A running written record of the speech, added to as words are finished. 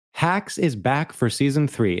Hacks is back for season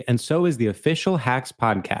 3, and so is the official Hacks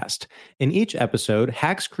podcast. In each episode,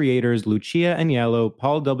 Hacks creators Lucia Agnello,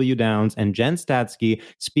 Paul W. Downs, and Jen Statsky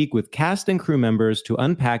speak with cast and crew members to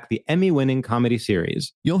unpack the Emmy-winning comedy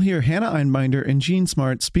series. You'll hear Hannah Einbinder and Gene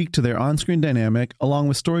Smart speak to their on-screen dynamic, along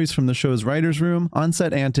with stories from the show's writer's room,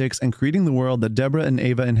 on-set antics, and creating the world that Deborah and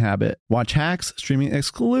Ava inhabit. Watch Hacks, streaming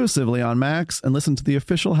exclusively on Max, and listen to the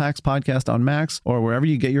official Hacks podcast on Max or wherever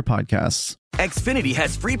you get your podcasts. Xfinity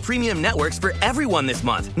has free premium networks for everyone this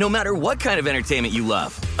month, no matter what kind of entertainment you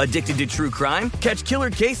love. Addicted to true crime? Catch killer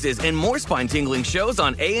cases and more spine-tingling shows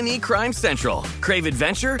on A&E Crime Central. Crave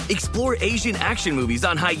adventure? Explore Asian action movies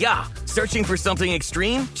on Hi-Ya. Searching for something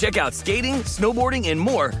extreme? Check out skating, snowboarding, and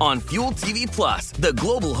more on Fuel TV Plus, the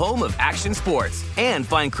global home of action sports. And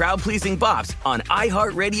find crowd-pleasing bops on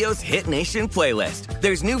iHeartRadio's Hit Nation playlist.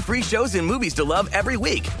 There's new free shows and movies to love every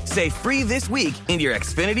week. Say free this week in your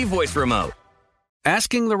Xfinity voice remote.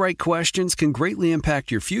 Asking the right questions can greatly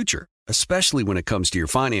impact your future, especially when it comes to your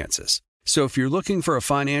finances. So if you're looking for a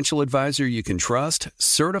financial advisor you can trust,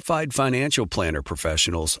 certified financial planner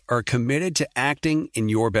professionals are committed to acting in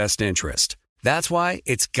your best interest. That's why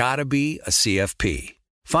it's got to be a CFP.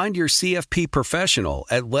 Find your CFP professional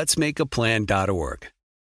at letsmakeaplan.org.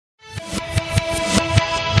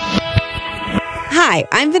 Hi,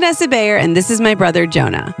 I'm Vanessa Bayer, and this is my brother,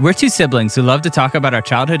 Jonah. We're two siblings who love to talk about our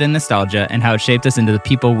childhood and nostalgia and how it shaped us into the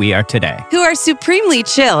people we are today. Who are supremely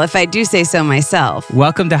chill, if I do say so myself.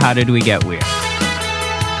 Welcome to How Did We Get Weird?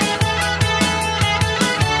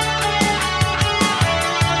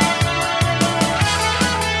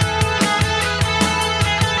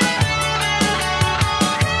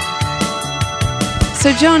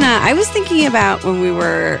 So, Jonah, I was thinking about when we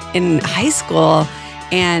were in high school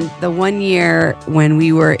and the one year when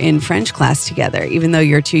we were in French class together, even though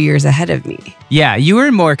you're 2 years ahead of me. Yeah, you were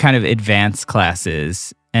in more kind of advanced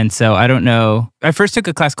classes. And so I don't know. I first took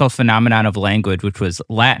a class called Phenomenon of Language, which was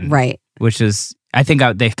Latin. Right. Which is, I think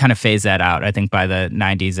they kind of phased that out. I think by the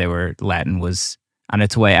 90s, Latin was on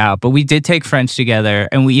its way out. But we did take French together,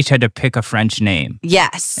 and we each had to pick a French name.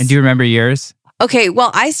 Yes. And do you remember yours? Okay,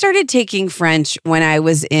 well, I started taking French when I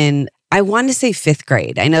was in, I want to say 5th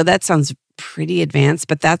grade. I know that sounds pretty advanced,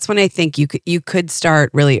 but that's when I think you could start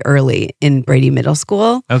really early in Brady Middle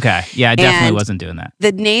School. Okay. Yeah, I definitely wasn't doing that.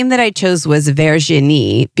 The name that I chose was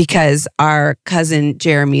Virginie because our cousin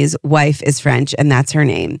Jeremy's wife is French and that's her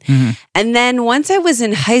name. Mm-hmm. And then once I was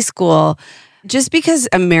in high school, just because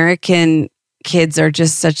American kids are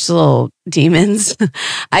just such little demons,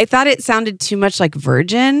 I thought it sounded too much like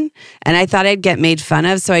virgin and I thought I'd get made fun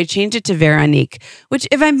of. So I changed it to Veronique, which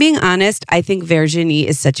if I'm being honest, I think Virginie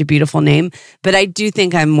is such a beautiful name, but I do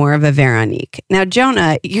think I'm more of a Veronique. Now,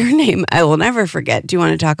 Jonah, your name I will never forget. Do you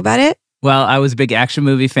want to talk about it? Well, I was a big action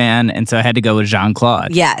movie fan, and so I had to go with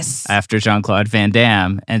Jean-Claude. Yes. After Jean-Claude Van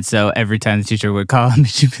Damme. And so every time the teacher would call him,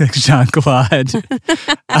 she'd be like, Jean-Claude.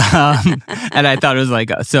 And I thought it was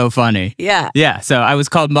like so funny. Yeah. Yeah. So I was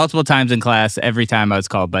called multiple times in class. Every time I was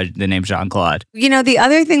called by the name Jean-Claude. You know, the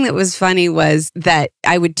other thing that was funny was that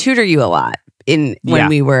I would tutor you a lot when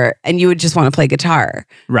we were, and you would just want to play guitar.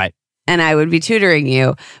 Right. And I would be tutoring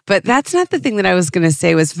you. But that's not the thing that I was going to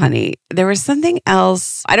say was funny. There was something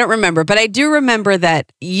else. I don't remember, but I do remember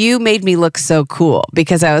that you made me look so cool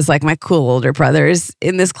because I was like my cool older brothers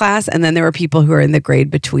in this class. And then there were people who were in the grade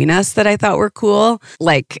between us that I thought were cool,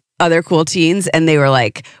 like other cool teens. And they were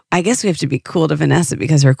like, I guess we have to be cool to Vanessa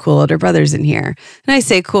because her cool older brother's in here. And I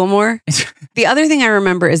say cool more. The other thing I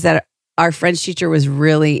remember is that our French teacher was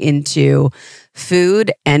really into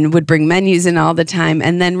food and would bring menus in all the time.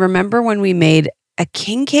 And then remember when we made a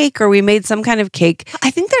king cake or we made some kind of cake?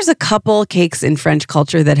 I think there's a couple cakes in French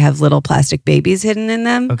culture that have little plastic babies hidden in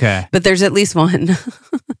them. Okay. But there's at least one.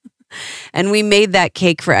 And we made that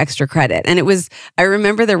cake for extra credit. And I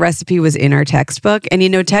remember the recipe was in our textbook. And you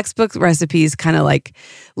know, textbook recipes kind of like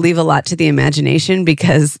leave a lot to the imagination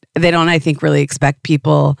because they don't, I think, really expect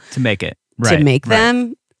people to make it. To make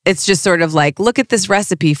them. It's just sort of like, look at this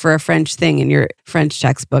recipe for a French thing in your French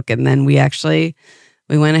textbook. And then we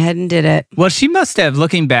went ahead and did it. Well, she must have,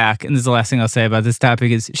 looking back, and this is the last thing I'll say about this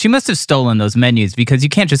topic, is she must have stolen those menus because you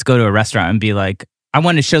can't just go to a restaurant and be like, I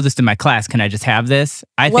want to show this to my class. Can I just have this?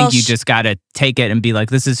 I think you just got to take it and be like,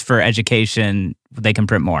 this is for education. They can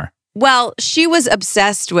print more. Well, she was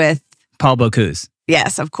obsessed with Paul Bocuse.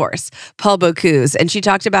 Yes, of course. Paul Bocuse. And she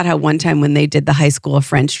talked about how one time when they did the high school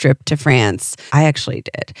French trip to France, I actually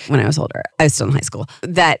did when I was older. I was still in high school,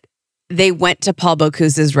 that they went to Paul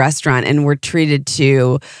Bocuse's restaurant and were treated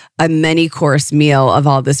to a many course meal of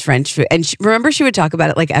all this French food. And remember she would talk about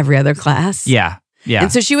it like every other class? Yeah. Yeah.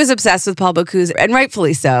 And so she was obsessed with Paul Bocuse, and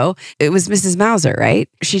rightfully so. It was Mrs. Mauser, right?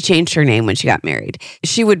 She changed her name when she got married.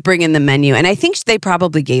 She would bring in the menu, and I think they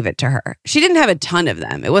probably gave it to her. She didn't have a ton of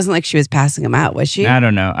them. It wasn't like she was passing them out, was she? I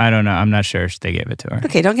don't know. I'm not sure if they gave it to her.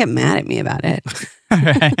 Okay, don't get mad at me about it. All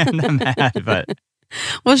right, I'm not mad, but...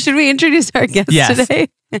 Well, should we introduce our guest today?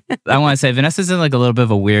 I want to say Vanessa's in like a little bit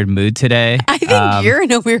of a weird mood today. I think you're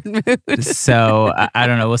in a weird mood. So I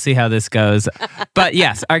don't know. We'll see how this goes. But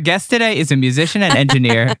yes, our guest today is a musician and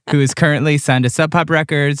engineer who is currently signed to Sub Pop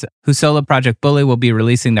Records, whose solo project Bully will be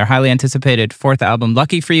releasing their highly anticipated fourth album,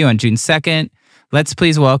 Lucky for You, on June 2nd. Let's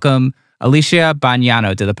please welcome Alicia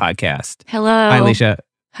Bognanno to the podcast. Hello. Hi, Alicia.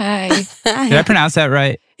 Hi. Did I pronounce that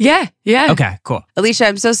right? Yeah. Okay, cool. Alicia,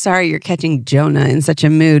 I'm so sorry you're catching Jonah in such a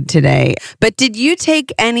mood today. But did you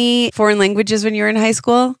take any foreign languages when you were in high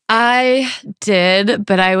school? I did,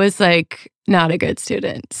 but I was like not a good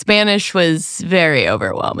student. Spanish was very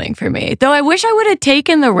overwhelming for me. Though I wish I would have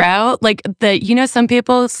taken the route like that, some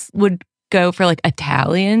people would go for like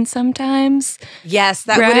Italian sometimes. Yes,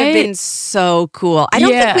 that would have been so cool. I don't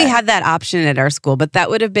think we had that option at our school, but that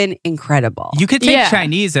would have been incredible. You could take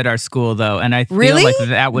Chinese at our school though, and I feel like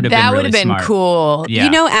that would have been really smart. Cool. Yeah. You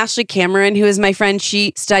know Ashley Cameron, who is my friend,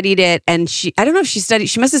 she studied it, and I don't know if she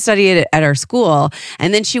must have studied it at our school,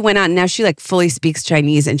 and then she went out and now she like fully speaks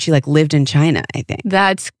Chinese, and she like lived in China, I think.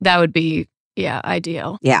 That would be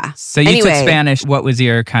ideal. Yeah. So you took Spanish. What was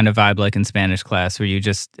your kind of vibe like in Spanish class? Were you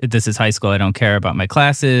just, this is high school, I don't care about my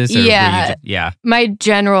classes? Or My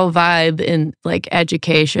general vibe in like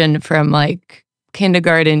education from like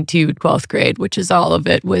kindergarten to 12th grade, which is all of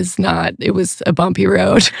it, it was a bumpy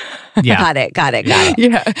road. Yeah. Got it.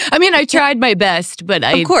 Yeah. I mean, I tried my best, but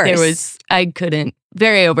I couldn't.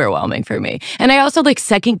 Very overwhelming for me. And I also like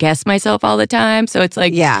second guess myself all the time. So it's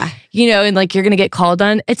like, and like you're going to get called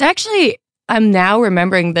on. It's actually, I'm now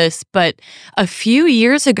remembering this, but a few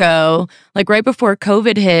years ago, like right before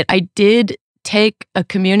COVID hit, I did take a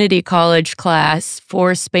community college class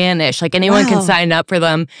for Spanish. Like anyone can sign up for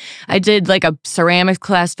them. I did like a ceramics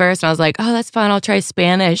class first, and I was like, oh, that's fun. I'll try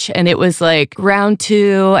Spanish. And it was like round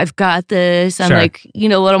 2, I've got this. I'm like, a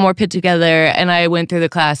little more put together. And I went through the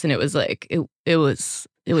class, and it was like, it was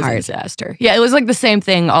a disaster. Yeah, it was like the same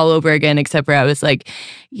thing all over again, except for I was like,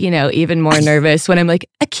 even more nervous when I'm like,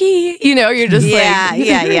 aquí, you're just like.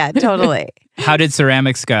 Yeah, totally. How did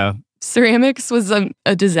ceramics go? Ceramics was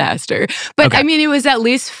a disaster. But I mean, it was at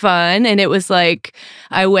least fun. And it was like,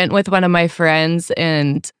 I went with one of my friends,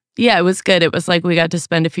 and yeah, it was good. It was like we got to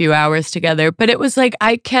spend a few hours together. But it was like,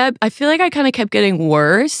 I feel like I kind of kept getting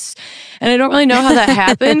worse. And I don't really know how that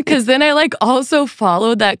happened, because then I like also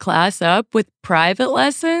followed that class up with private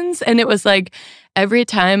lessons. And it was like every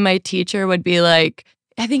time my teacher would be like,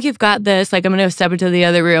 I think you've got this. Like, I'm going to step into the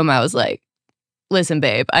other room. I was like, listen,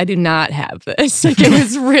 babe, I do not have this. Like, it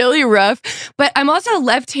was really rough. But I'm also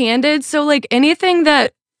left-handed. So like anything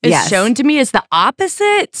that is shown to me is the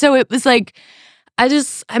opposite. So it was like,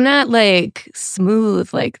 I'm not like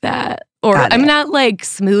smooth like that. Or I'm not like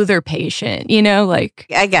smooth or patient, like.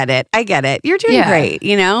 I get it. You're doing great,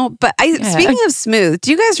 But speaking of smooth,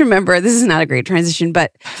 do you guys remember, this is not a great transition,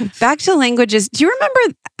 but back to languages, do you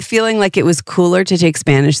remember feeling like it was cooler to take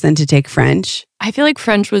Spanish than to take French? I feel like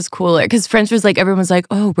French was cooler because French was like, everyone was like,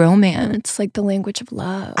 oh, romance, like the language of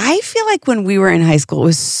love. I feel like when we were in high school, it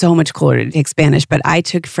was so much cooler to take Spanish, but I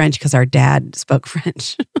took French because our dad spoke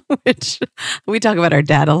French, which we talk about our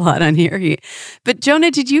dad a lot on here. But Jonah,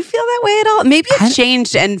 did you feel that way at all? Maybe it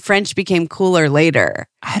changed and French became cooler later.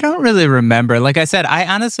 I don't really remember. Like I said, I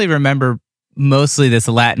honestly remember mostly this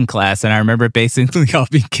Latin class, and I remember basically all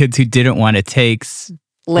being kids who didn't want to take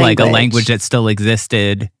like a language that still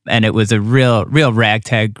existed, and it was a real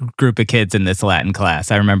ragtag group of kids in this Latin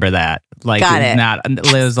class. I remember that. Like,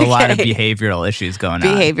 there was a lot of behavioral issues going on.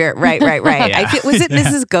 Right. Yeah. Was it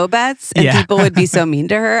Mrs. Gobetz? And people would be so mean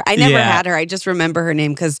to her. I never had her. I just remember her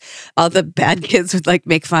name because all the bad kids would like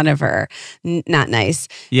make fun of her. Not nice.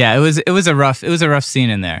 Yeah, it was a rough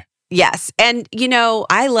scene in there. Yes, and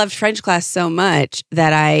I loved French class so much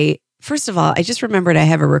that first of all, I just remembered I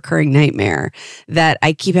have a recurring nightmare that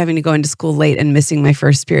I keep having to go into school late and missing my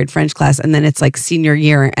first period French class. And then it's like senior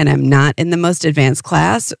year and I'm not in the most advanced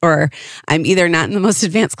class, or I'm either not in the most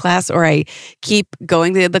advanced class or I keep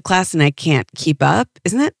going to the class and I can't keep up.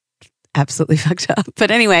 Isn't that absolutely fucked up? But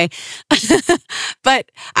anyway, but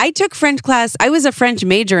I took French class. I was a French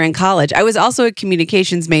major in college. I was also a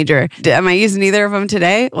communications major. Am I using either of them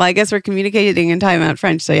today? Well, I guess we're communicating in time about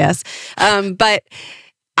French, so yes. But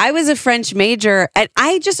I was a French major, and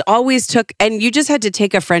I just always took, and you just had to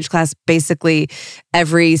take a French class basically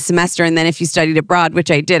every semester. And then if you studied abroad, which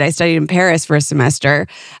I did, I studied in Paris for a semester.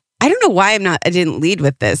 I don't know why I didn't lead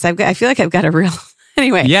with this. I feel like I've got a real,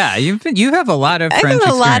 anyway. Yeah, you have a lot of French I have a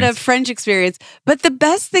experience. lot of French experience. But the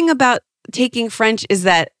best thing about taking French is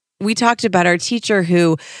that we talked about our teacher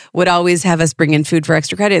who would always have us bring in food for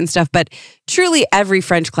extra credit and stuff. But truly every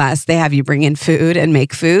French class, they have you bring in food and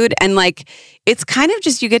make food. And like, it's kind of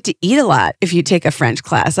just, you get to eat a lot if you take a French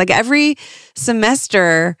class. Like every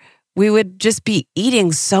semester, we would just be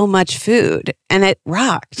eating so much food and it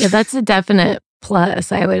rocked. Yeah, that's a definite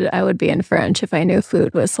plus. I would be in French if I knew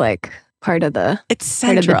food was like part of the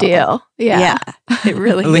deal. Yeah. It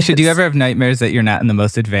really Alicia, is. do you ever have nightmares that you're not in the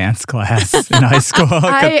most advanced class in high school?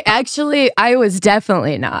 I was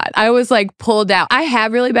definitely not. I was like pulled out. I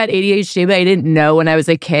have really bad ADHD, but I didn't know when I was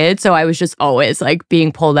a kid. So I was just always like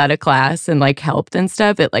being pulled out of class and like helped and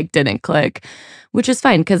stuff. It like didn't click, which is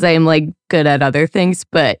fine because I am like good at other things.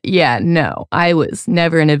 But yeah, no, I was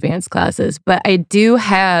never in advanced classes. But I do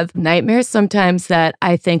have nightmares sometimes that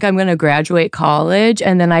I think I'm going to graduate college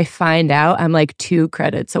and then I find out I'm like 2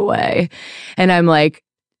 credits away and I'm like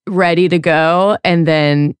ready to go. And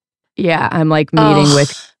then, yeah, I'm like meeting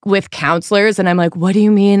with counselors and I'm like, what do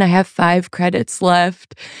you mean I have 5 credits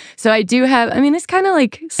left? So I do have, I mean, it's kind of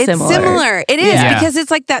like similar. It's similar. It is Yeah. because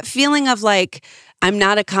it's like that feeling of like, I'm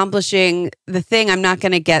not accomplishing the thing. I'm not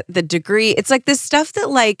going to get the degree. It's like this stuff that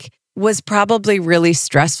like was probably really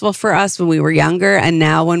stressful for us when we were younger. And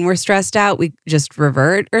now when we're stressed out, we just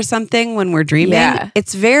revert or something when we're dreaming. Yeah.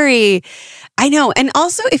 It's very, I know. And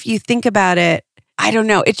also if you think about it, I don't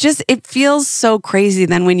know. It feels so crazy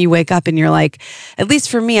then when you wake up and you're like, at least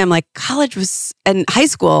for me, I'm like, college was, and high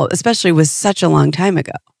school especially was such a long time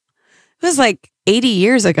ago. It was like 80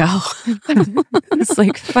 years ago. It's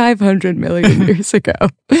like 500 million years ago.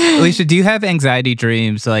 Alicia, do you have anxiety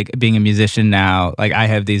dreams like being a musician now? Like I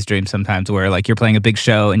have these dreams sometimes where like you're playing a big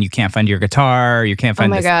show and you can't find your guitar, you can't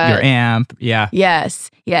find your amp. Yeah. Yes.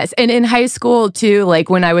 And in high school too, like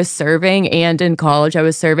when I was serving and in college I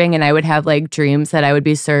was serving and I would have like dreams that I would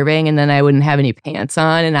be serving and then I wouldn't have any pants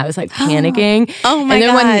on and I was like panicking. Oh my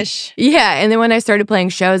gosh. And then when I started playing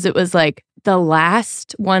shows, it was like the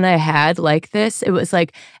last one I had like this, it was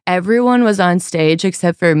like everyone was on stage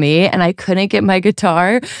except for me and I couldn't get my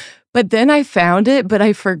guitar. But then I found it, but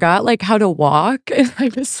I forgot like how to walk. And I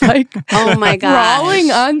was like, oh my gosh, crawling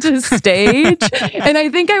onto stage. And I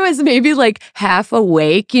think I was maybe like half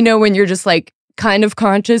awake, you know, when you're just like kind of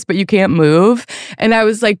conscious, but you can't move. And I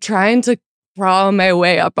was like trying to crawl my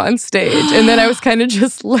way up on stage. And then I was kind of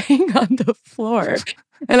just laying on the floor.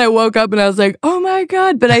 And I woke up and I was like, oh my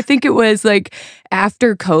God. But I think it was like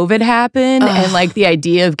after COVID happened and like the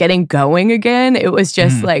idea of getting going again, it was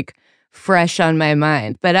just like fresh on my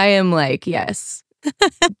mind. But I am like, yes,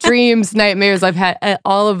 dreams, nightmares, I've had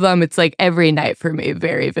all of them. It's like every night for me,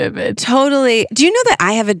 very vivid. Totally. Do you know that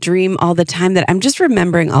I have a dream all the time that I'm just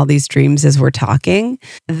remembering all these dreams as we're talking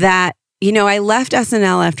that, you know, I left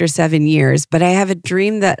SNL after 7 years, but I have a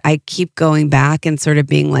dream that I keep going back and sort of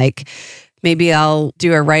being like, maybe I'll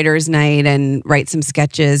do a writer's night and write some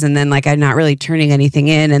sketches and then like I'm not really turning anything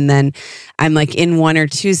in and then I'm like in 1 or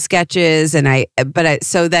 2 sketches and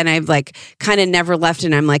so then I've like kind of never left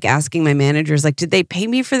and I'm like asking my managers like, are they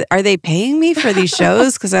paying me for these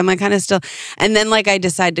shows? Cause I'm like kind of still, and then like I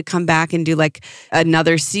decide to come back and do like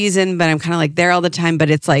another season, but I'm kind of like there all the time, but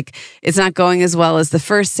it's like, it's not going as well as the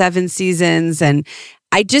first 7 seasons. And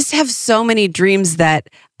I just have so many dreams that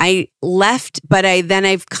I left, but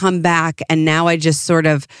I've come back and now I just sort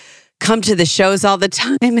of come to the shows all the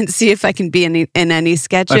time and see if I can be in any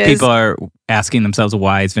sketches. But people are asking themselves,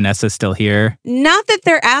 why is Vanessa still here? Not that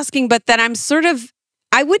they're asking, but that I'm sort of,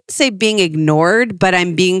 I wouldn't say being ignored, but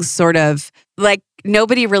I'm being sort of like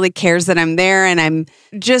nobody really cares that I'm there. And I'm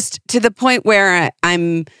just to the point where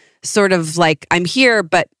I'm sort of like, I'm here,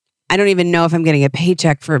 but I don't even know if I'm getting a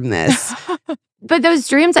paycheck from this. But those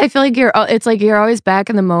dreams, I feel like it's like you're always back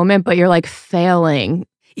in the moment, but you're like failing.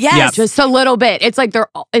 Yes. Yep. Just a little bit. It's like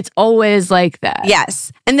it's always like that.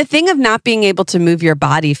 Yes. And the thing of not being able to move your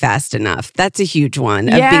body fast enough, that's a huge one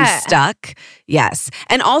of being stuck. Yes.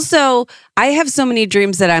 And also, I have so many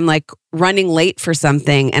dreams that I'm like running late for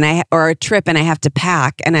something or a trip and I have to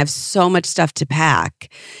pack and I have so much stuff to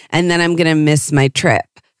pack and then I'm going to miss my trip.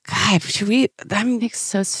 God, that makes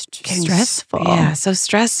so stressful. Yeah, so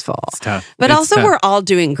stressful. It's tough. But it's also tough. we're all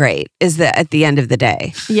doing great at the end of the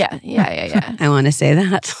day. Yeah. I want to say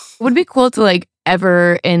that. Would be cool to like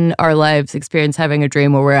ever in our lives experience having a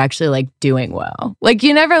dream where we're actually like doing well. Like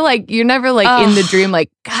you're never like in the dream like,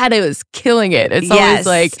 God, I was killing it. It's always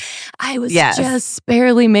like, I was just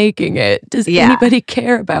barely making it. Does anybody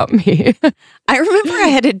care about me? I remember I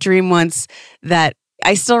had a dream once that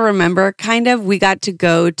I still remember kind of. We got to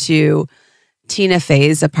go to Tina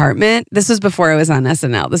Fey's apartment. This was before I was on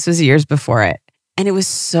SNL. This was years before it. And it was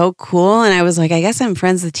so cool. And I was like, I guess I'm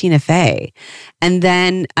friends with Tina Fey. And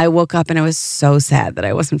then I woke up and I was so sad that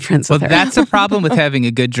I wasn't friends with her. Well, that's a problem with having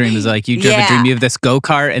a good dream is like you have a dream, you have this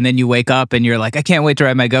go-kart and then you wake up and you're like, I can't wait to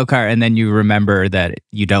ride my go-kart. And then you remember that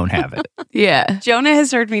you don't have it. Yeah. Jonah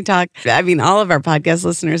has heard me talk. I mean, all of our podcast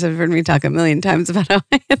listeners have heard me talk a million times about how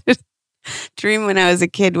I had a dream when I was a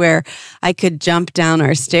kid where I could jump down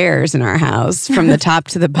our stairs in our house from the top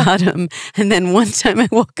to the bottom. And then one time I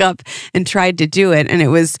woke up and tried to do it. And it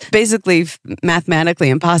was basically mathematically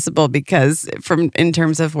impossible because in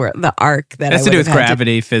terms of where the arc that it has to do with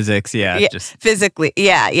gravity, physics. Yeah. Just physically.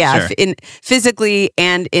 Yeah. Sure. Physically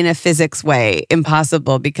and in a physics way,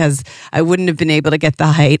 impossible because I wouldn't have been able to get the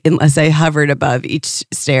height unless I hovered above each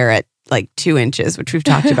stair at like 2 inches, which we've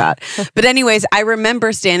talked about. But anyways, I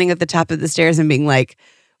remember standing at the top of the stairs and being like,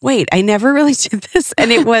 wait, I never really did this.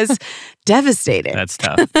 And it was devastating. That's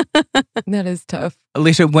tough. That is tough.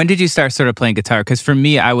 Alicia, when did you start sort of playing guitar? Because for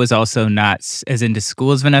me, I was also not as into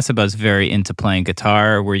school as Vanessa, but I was very into playing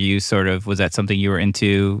guitar. Were you was that something you were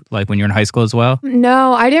into like when you were in high school as well?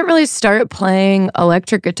 No, I didn't really start playing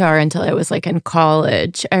electric guitar until I was like in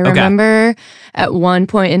college. I remember at one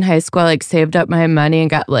point in high school, I like saved up my money and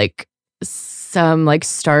got like some like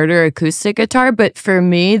starter acoustic guitar. But for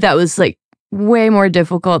me, that was like way more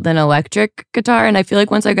difficult than electric guitar. And I feel like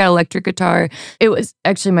once I got electric guitar, it was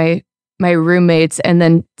actually my roommates and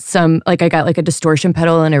then some, like I got like a distortion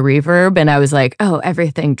pedal and a reverb. And I was like, oh,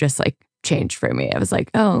 everything just like changed for me. I was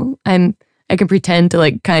like, oh, I can pretend to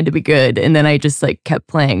like kind of be good. And then I just like kept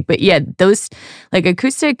playing. But yeah, those like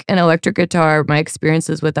acoustic and electric guitar, my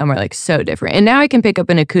experiences with them are like so different. And now I can pick up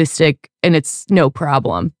an acoustic and it's no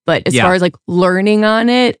problem. But as far as like learning on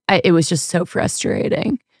it, it was just so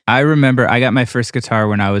frustrating. I remember I got my first guitar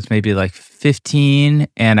when I was maybe like 15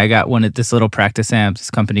 and I got one at this little practice amp.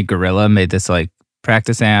 This company Gorilla made this like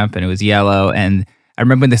practice amp and it was yellow. And I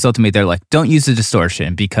remember when they sold to me, they're like, don't use the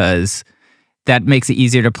distortion because that makes it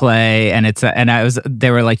easier to play. And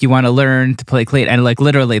they were like, you want to learn to play clean. And like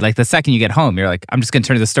literally like the second you get home, you're like, I'm just going to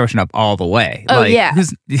turn the distortion up all the way. Oh like, yeah.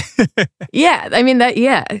 Yeah. I mean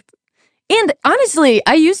yeah. And honestly,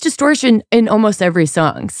 I use distortion in almost every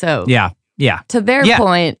song. So yeah. To their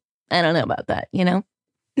point, I don't know about that, you know?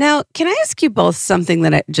 Now, can I ask you both something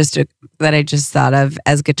that I just thought of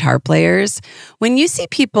as guitar players? When you see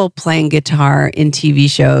people playing guitar in TV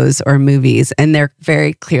shows or movies and they're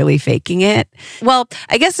very clearly faking it, well,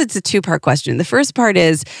 I guess it's a two-part question. The first part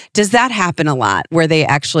is, does that happen a lot where they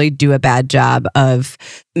actually do a bad job of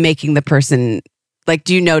making the person, like,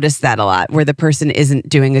 do you notice that a lot where the person isn't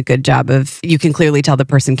doing a good job of, you can clearly tell the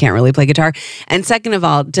person can't really play guitar? And second of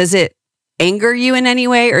all, does it anger you in any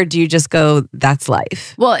way, or do you just go, that's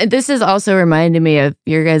life? Well, this is also reminding me of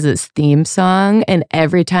your guys' theme song. And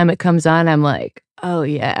every time it comes on, I'm like, oh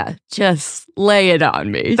yeah, just lay it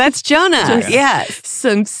on me. That's Jonah. Yes.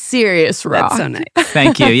 Some serious rock. That's so nice.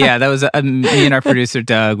 Thank you. Yeah, that was me and our producer,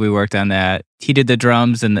 Doug. We worked on that. He did the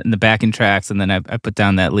drums and the backing tracks, and then I put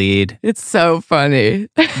down that lead. It's so funny.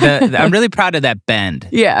 I'm really proud of that bend.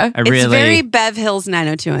 Yeah. It's very Bev Hills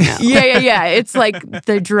 90210. Yeah. It's like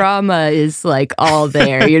the drama is like all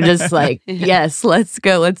there. You're just like, yes, let's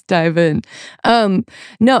go. Let's dive in.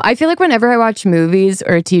 No, I feel like whenever I watch movies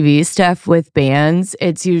or TV stuff with bands,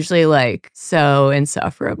 it's usually like so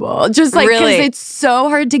insufferable. Just like, because it's so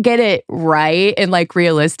hard to get it right and like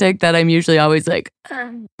realistic that I'm usually always like,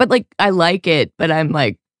 but like I like it, but I'm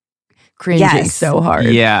like cringing so hard.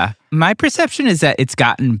 Yeah. My perception is that it's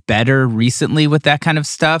gotten better recently with that kind of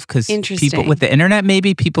stuff because people with the internet,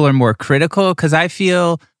 maybe people are more critical because I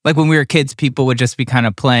feel like when we were kids, people would just be kind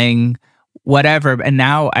of playing whatever. And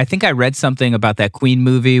now I think I read something about that Queen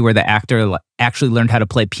movie where the actor actually learned how to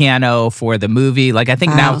play piano for the movie. Like I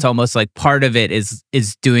think now it's almost like part of it is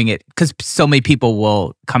doing it because so many people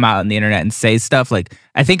will come out on the internet and say stuff. Like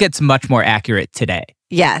I think it's much more accurate today.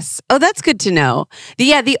 Yes. Oh, that's good to know.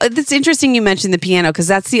 That's interesting you mentioned the piano because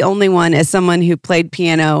that's the only one as someone who played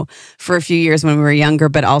piano for a few years when we were younger,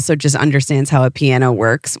 but also just understands how a piano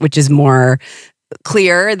works, which is more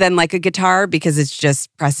clear than like a guitar because it's just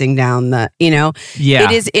pressing down the, Yeah.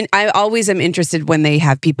 It is. I always am interested when they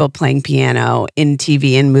have people playing piano in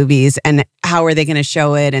TV and movies and how are they going to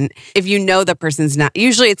show it? And if the person's not,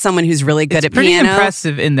 usually it's someone who's really good at piano. It's pretty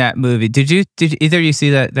impressive in that movie. Did either of you see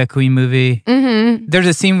that Queen movie? Mm-hmm. There's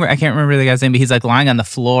a scene where I can't remember the guy's name, but he's like lying on the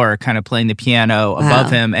floor kind of playing the piano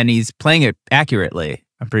above him and he's playing it accurately.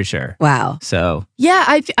 I'm pretty sure. Wow. So yeah,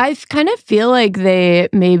 I kind of feel like they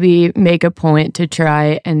maybe make a point to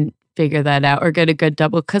try and figure that out or get a good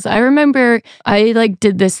double. Because I remember I like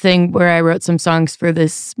did this thing where I wrote some songs for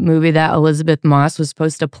this movie that Elizabeth Moss was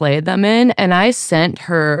supposed to play them in, and I sent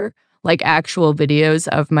her like actual videos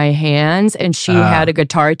of my hands, and she had a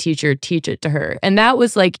guitar teacher teach it to her. And that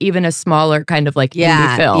was like even a smaller kind of like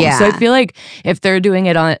indie film. Yeah. So I feel like if they're doing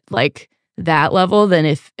it on like that level, then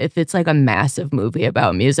if it's like a massive movie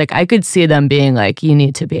about music, I could see them being like, you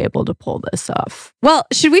need to be able to pull this off. Well,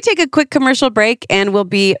 should we take a quick commercial break, and we'll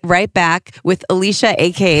be right back with Alicia,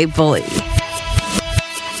 aka Bully.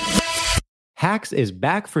 Hacks is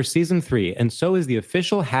back for season 3, and so is the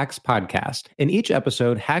official Hacks podcast. In each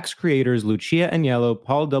episode, Hacks creators Lucia Agnello,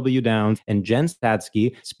 Paul W. Downs, and Jen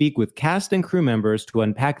Statsky speak with cast and crew members to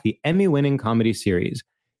unpack the Emmy-winning comedy series.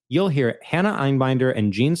 You'll hear Hannah Einbinder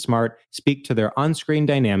and Jean Smart speak to their on-screen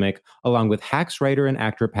dynamic, along with Hacks writer and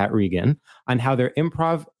actor Pat Regan, on how their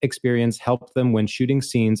improv experience helped them when shooting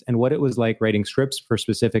scenes and what it was like writing scripts for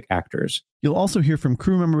specific actors. You'll also hear from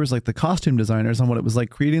crew members like the costume designers on what it was like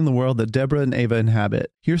creating the world that Deborah and Ava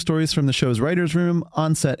inhabit. Hear stories from the show's writer's room,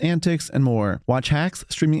 on-set antics, and more. Watch Hacks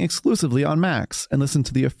streaming exclusively on Max, and listen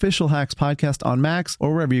to the official Hacks podcast on Max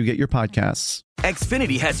or wherever you get your podcasts.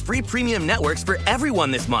 Xfinity has free premium networks for everyone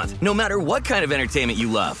this month, no matter what kind of entertainment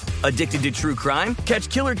you love. Addicted to true crime? Catch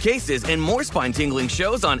killer cases and more spine-tingling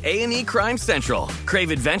shows on A&E Crime Central. Crave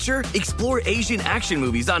adventure? Explore Asian action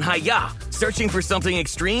movies on Hi-Ya. Searching for something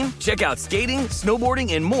extreme? Check out skating,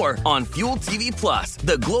 snowboarding, and more on Fuel TV Plus,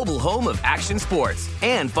 the global home of action sports.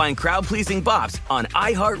 And find crowd-pleasing bops on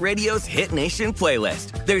iHeartRadio's Hit Nation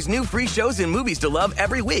playlist. There's new free shows and movies to love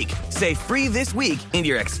every week. Say free this week in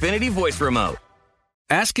your Xfinity voice remote.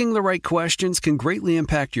 Asking the right questions can greatly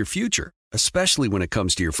impact your future, especially when it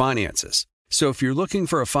comes to your finances. So if you're looking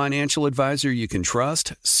for a financial advisor you can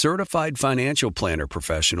trust, certified financial planner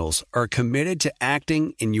professionals are committed to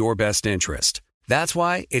acting in your best interest. That's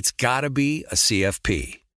why it's got to be a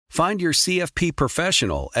CFP. Find your CFP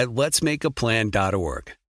professional at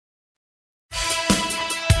letsmakeaplan.org.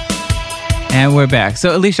 And we're back.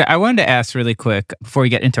 So, Alicia, I wanted to ask really quick before we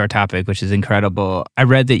get into our topic, which is incredible. I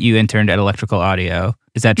read that you interned at Electrical Audio.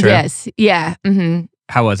 Is that true? Yes. Yeah. Mm-hmm.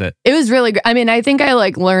 How was it? It was really great. I mean, I think I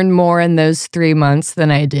like learned more in those 3 months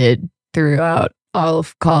than I did throughout all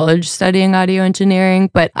of college studying audio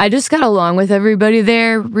engineering. But I just got along with everybody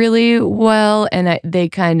there really well. And they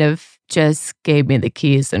kind of just gave me the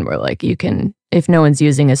keys and were like, you can, if no one's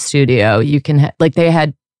using a studio, you can, like they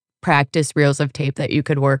had practice reels of tape that you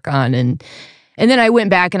could work on. And then I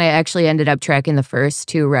went back and I actually ended up tracking the first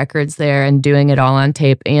 2 records there and doing it all on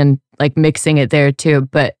tape and like mixing it there too.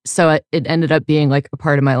 But so it ended up being like a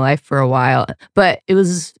part of my life for a while, but it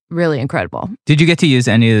was really incredible. Did you get to use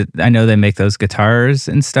any of, I know they make those guitars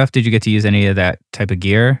and stuff. Did you get to use any of that type of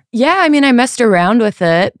gear? Yeah, I mean, I messed around with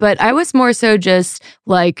it, but I was more so just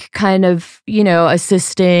like kind of, you know,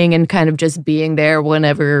 assisting and kind of just being there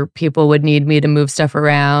whenever people would need me to move stuff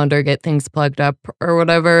around or get things plugged up or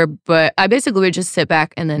whatever. But I basically would just sit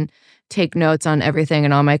back and then take notes on everything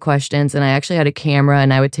and all my questions. And I actually had a camera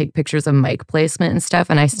and I would take pictures of mic placement and stuff.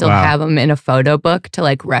 And I still have them in a photo book to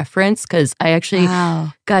like reference because I actually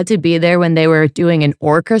got to be there when they were doing an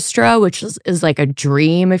orchestra, which is like a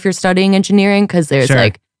dream if you're studying engineering because there's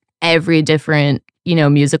like every different, you know,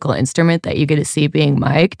 musical instrument that you get to see being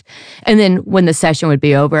mic'd. And then when the session would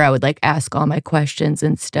be over, I would like ask all my questions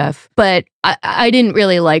and stuff. But I didn't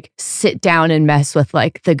really like sit down and mess with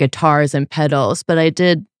like the guitars and pedals, but I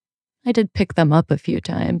did pick them up a few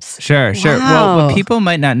times. Sure. Well, what people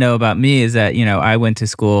might not know about me is that, you know, I went to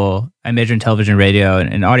school, I majored in television, radio,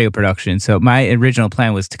 and audio production. So my original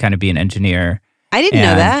plan was to kind of be an engineer. I didn't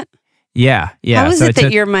know that. Yeah. How is it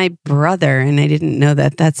that you're my brother and I didn't know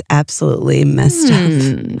that? That's absolutely messed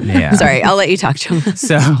up. Yeah. Sorry, I'll let you talk to him.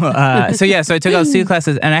 So I took all studio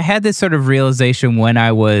classes and I had this sort of realization when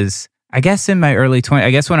I was, I guess in my early 20s, I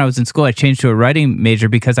guess when I was in school, I changed to a writing major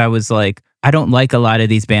because I was like, I don't like a lot of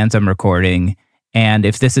these bands I'm recording. And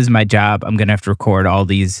if this is my job, I'm going to have to record all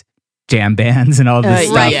these jam bands and all this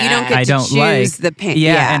stuff. Right, you don't get to choose the paint.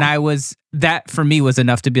 Yeah, and that for me was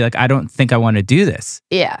enough to be like, I don't think I want to do this.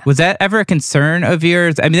 Yeah. Was that ever a concern of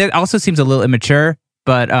yours? I mean, that also seems a little immature,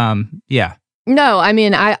 but yeah. No, I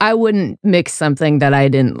mean, I wouldn't mix something that I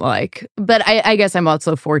didn't like. But I guess I'm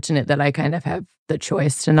also fortunate that I kind of have the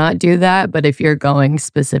choice to not do that. But if you're going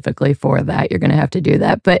specifically for that, you're going to have to do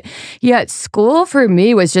that. But yeah, school for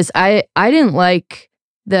me was just, I didn't like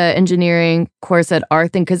the engineering course at our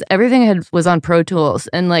thing because everything was on Pro Tools.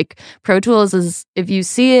 And like Pro Tools is, if you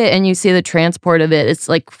see it and you see the transport of it, it's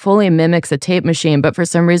like fully mimics a tape machine. But for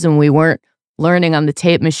some reason, we weren't learning on the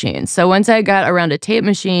tape machine. So once I got around a tape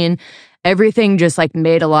machine, everything just like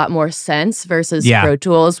made a lot more sense versus Pro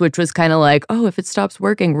Tools, which was kind of like, oh, if it stops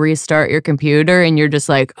working, restart your computer. And you're just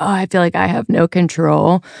like, oh, I feel like I have no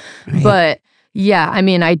control. Right. But yeah, I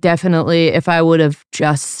mean, I definitely, if I would have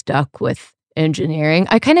just stuck with engineering,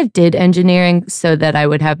 I kind of did engineering so that I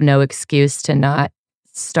would have no excuse to not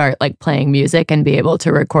start like playing music and be able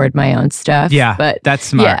to record my own stuff. Yeah, but that's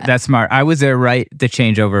smart. Yeah. That's smart. I was there the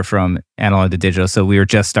changeover from analog to digital. So we were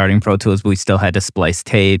just starting Pro Tools, but we still had to splice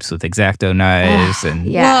tapes with X-Acto knives.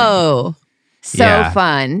 And Whoa. So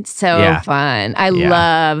fun. So fun. I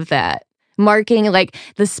love that. Marking, like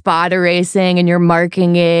the spot erasing, and you're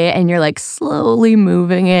marking it and you're like slowly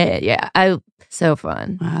moving it. Yeah. So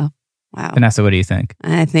fun. Wow. Vanessa, what do you think?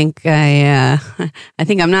 I think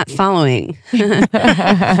I'm not following. That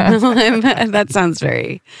sounds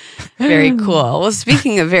very, very cool. Well,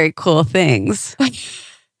 speaking of very cool things.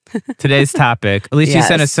 Today's topic. Alicia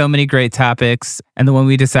sent us so many great topics, and the one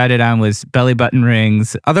we decided on was belly button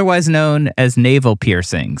rings, otherwise known as navel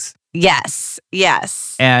piercings. Yes.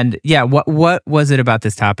 And what was it about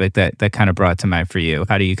this topic that kind of brought to mind for you?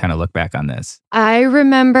 How do you kind of look back on this? I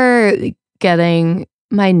remember getting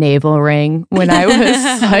my navel ring when I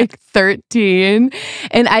was like 13.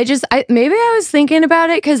 And maybe I was thinking about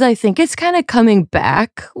it because I think it's kind of coming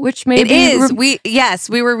back, which maybe it is.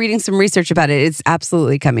 We were reading some research about it. It's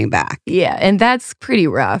absolutely coming back. Yeah, and that's pretty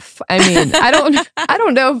rough. I mean, I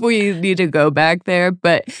don't know if we need to go back there,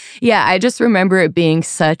 but yeah, I just remember it being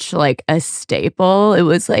such like a staple. It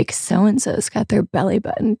was like so-and-so's got their belly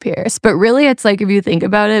button pierced. But really, it's like, if you think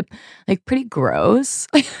about it, like pretty gross.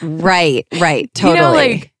 Right, totally. You know,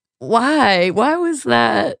 like, why? Why was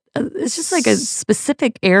that? It's just like a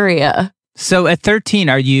specific area. So at 13,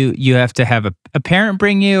 you have to have a parent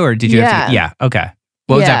bring you, or did you have to? Yeah. Okay.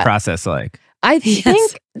 What was that process like? I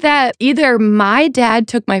think that either my dad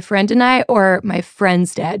took my friend and I, or my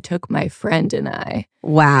friend's dad took my friend and I.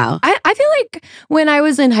 Wow. I feel like when I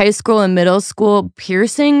was in high school and middle school,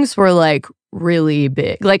 piercings were like really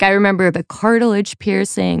big. Like I remember the cartilage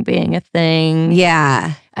piercing being a thing.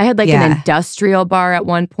 Yeah. I had like an industrial bar at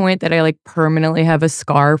one point that I like permanently have a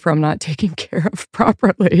scar from not taking care of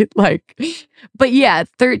properly. But yeah,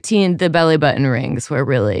 13, the belly button rings were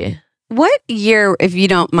really. What year, if you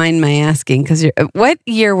don't mind my asking, what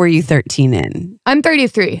year were you 13 in? I'm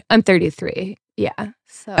 33. Yeah.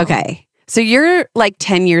 So. Okay. So you're like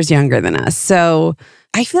 10 years younger than us. So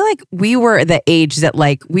I feel like we were the age that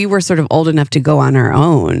like we were sort of old enough to go on our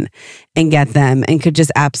own and get them and could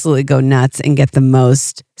just absolutely go nuts and get the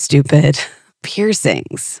most stupid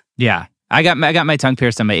piercings. Yeah. I got my tongue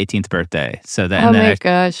pierced on my 18th birthday. So then, oh my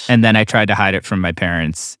gosh. And then I tried to hide it from my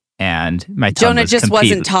parents. And my tongue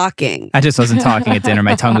wasn't talking. I just wasn't talking at dinner.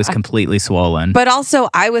 My tongue was completely swollen. But also,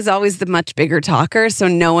 I was always the much bigger talker, so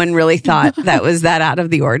no one really thought that was that out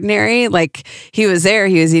of the ordinary. Like, he was there,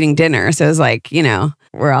 he was eating dinner, so it was like,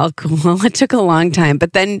 we're all cool. It took a long time.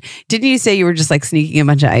 But then, didn't you say you were just like sneaking a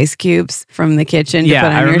bunch of ice cubes from the kitchen? Yeah,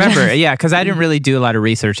 I remember. Yeah, because I didn't really do a lot of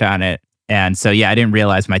research on it. And so, I didn't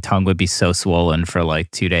realize my tongue would be so swollen for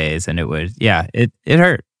like 2 days. And it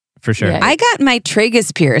hurt. For sure. Yeah. I got my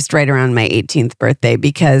tragus pierced right around my 18th birthday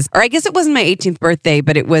or I guess it wasn't my 18th birthday,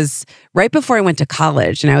 but it was right before I went to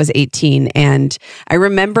college and I was 18. And I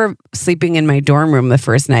remember sleeping in my dorm room the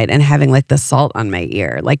first night and having like the salt on my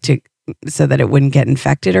ear, so that it wouldn't get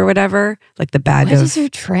infected or whatever, like the bag What is your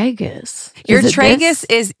tragus? Your tragus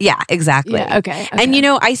is, exactly. Yeah, okay. And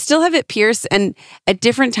I still have it pierced, and at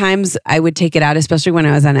different times I would take it out, especially when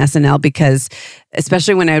I was on SNL, because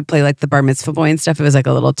especially when I would play like the bar mitzvah boy and stuff, it was like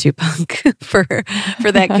a little too punk for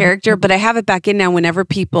that character. But I have it back in now. Whenever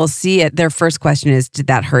people see it, their first question is, did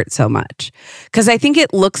that hurt so much? Because I think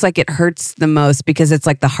it looks like it hurts the most because it's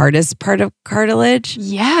like the hardest part of cartilage.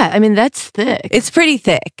 Yeah, I mean, that's thick. It's pretty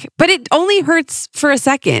thick, but it only hurts for a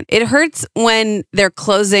second. It hurts when they're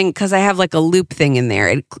closing, because I have like a loop thing in there.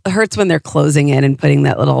 It hurts when they're closing it and putting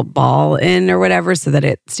that little ball in or whatever so that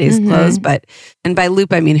it stays closed. And by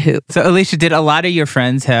loop, I mean hoop. So Alicia, did a lot of your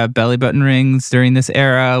friends have belly button rings during this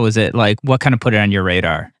era? Was it like, what kind of put it on your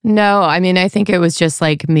radar? No, I mean, I think it was just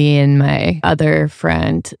like me and my other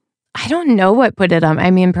friend. I don't know what put it on.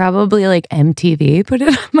 I mean, probably like MTV put it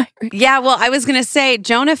on my radar. Yeah, well, I was going to say,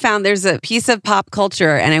 Jonah found there's a piece of pop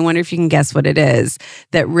culture, and I wonder if you can guess what it is,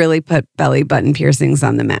 that really put belly button piercings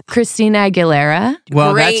on the map. Christina Aguilera.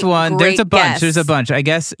 Well, that's one. There's a bunch. Guess. There's a bunch. I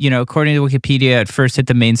guess, according to Wikipedia, it first hit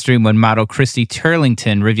the mainstream when model Christy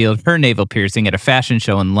Turlington revealed her navel piercing at a fashion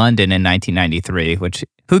show in London in 1993, which...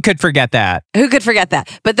 Who could forget that? Who could forget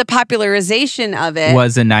that? But the popularization of it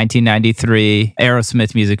was a 1993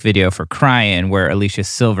 Aerosmith music video video for Crying where Alicia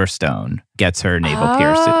Silverstone gets her navel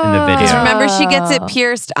pierced in the video. Because remember, she gets it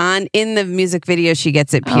pierced in the music video, she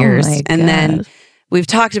gets it pierced. And then we've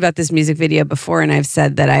talked about this music video before, and I've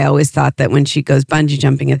said that I always thought that when she goes bungee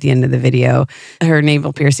jumping at the end of the video, her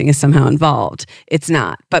navel piercing is somehow involved. It's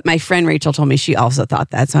not. But my friend Rachel told me she also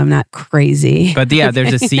thought that, so I'm not crazy. But yeah,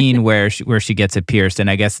 there's a scene where she gets it pierced, and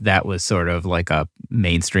I guess that was sort of like a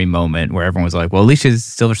mainstream moment where everyone was like, well, Alicia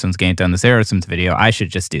Silverstone's getting done this Aerosmith video. I should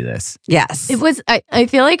just do this. Yes. It was, I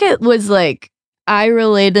feel like it was like, I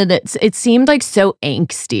related it. It seemed like so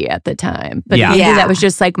angsty at the time, but maybe that was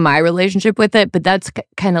just like my relationship with it. But that's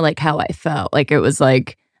kind of like how I felt. Like it was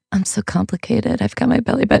like, I'm so complicated. I've got my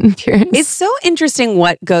belly button pierced. It's so interesting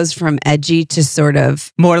what goes from edgy to sort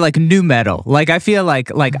of more like new metal. Like I feel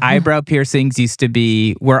like eyebrow piercings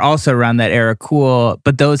were also around that era cool,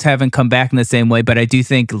 but those haven't come back in the same way. But I do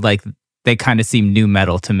think like they kind of seem new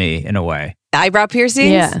metal to me in a way. Eyebrow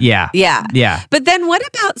piercings? Yeah. But then what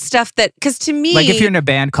about stuff that, because to me... Like if you're in a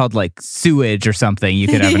band called like Sewage or something, you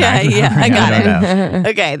could have an eyebrow. Yeah, I got it.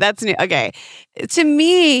 Okay, that's new. Okay. To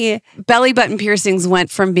me, belly button piercings went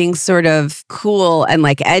from being sort of cool and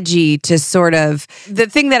like edgy to sort of, the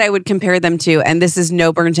thing that I would compare them to, and this is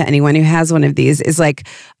no burn to anyone who has one of these, is like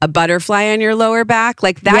a butterfly on your lower back.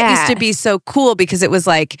 Like that used to be so cool because it was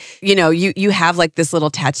like, you have like this little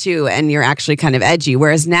tattoo and you're actually kind of edgy.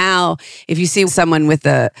 Whereas now, if you see someone with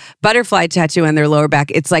a butterfly tattoo on their lower back,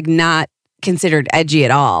 it's like not considered edgy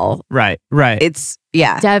at all. Right. It's,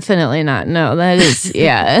 Definitely not. No, that is,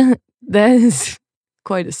 that is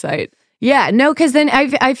quite a sight. Yeah, no, because then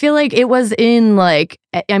I feel like it was in like,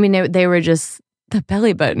 I mean, they were just, the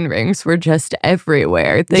belly button rings were just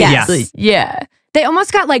everywhere. They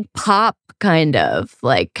almost got like pop kind of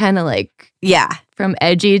like, from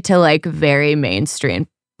edgy to like very mainstream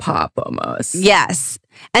pop almost. Yes.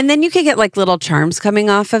 And then you could get like little charms coming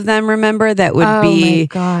off of them, remember? That would be,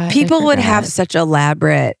 people would have such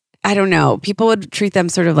elaborate, I don't know, people would treat them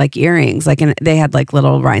sort of like earrings. Like, and they had like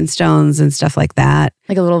little rhinestones and stuff like that.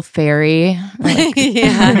 Like a little fairy. Like,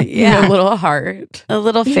 a little heart. A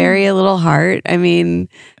little fairy, a little heart. I mean.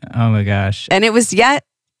 Oh my gosh. And it was yet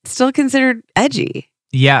still considered edgy.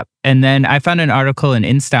 Yeah. And then I found an article in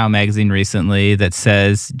InStyle magazine recently that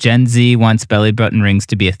says Gen Z wants belly button rings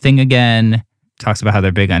to be a thing again. Talks about how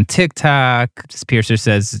they're big on TikTok. Piercer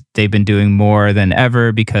says they've been doing more than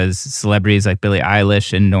ever because celebrities like Billie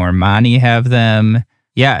Eilish and Normani have them.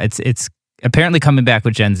 Yeah, it's apparently coming back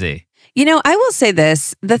with Gen Z. I will say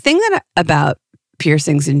this. The thing about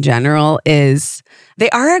piercings in general is they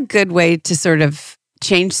are a good way to sort of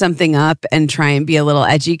change something up and try and be a little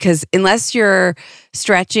edgy, because unless you're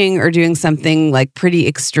stretching or doing something like pretty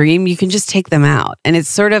extreme, you can just take them out. And it's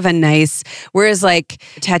sort of a nice, whereas like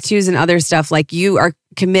tattoos and other stuff, like you are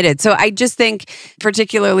committed. So I just think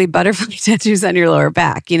particularly butterfly tattoos on your lower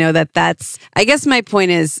back, that's, I guess my point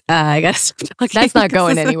is, I guess that's not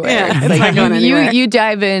going anywhere. Yeah, it's not going anywhere. You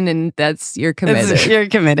dive in and you're committed. You're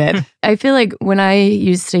committed. I feel like when I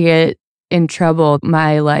used to get in trouble,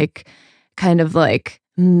 my like kind of like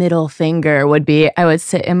middle finger would be, I would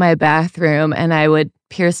sit in my bathroom and I would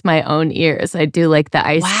pierce my own ears. I'd do like the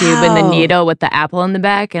ice cube and the needle with the apple in the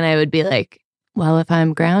back. And I would be like, well, if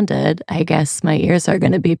I'm grounded, I guess my ears are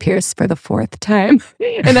going to be pierced for the 4th time.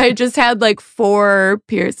 And I just had like 4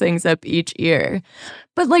 piercings up each ear.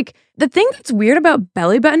 But like the thing that's weird about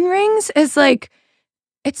belly button rings is like,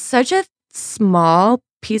 it's such a small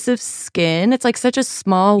piece of skin. It's like such a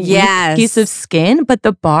small weak piece of skin, but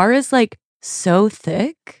the bar is like so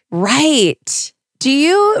thick. Right. Do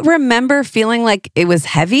you remember feeling like it was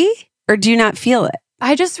heavy, or do you not feel it?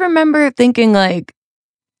 I just remember thinking like,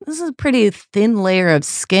 this is a pretty thin layer of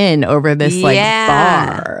skin over this like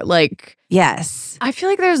bar. Like, yes. I feel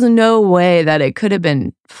like there's no way that it could have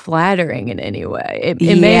been flattering in any way. It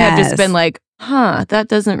may have just been like, that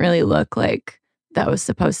doesn't really look like that was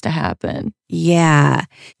supposed to happen. Yeah.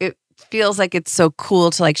 It feels like it's so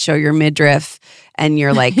cool to like show your midriff and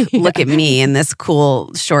you're like, look at me in this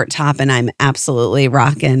cool short top and I'm absolutely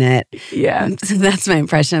rocking it. Yeah. So that's my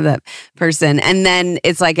impression of that person. And then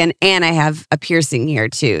it's like, and I have a piercing here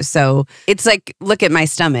too. So it's like, look at my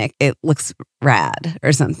stomach. It looks rad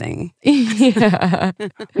or something. Yeah.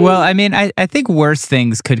 Well, I mean, I think worse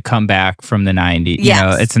things could come back from the 90s.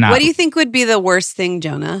 Yes. It's not. What do you think would be the worst thing,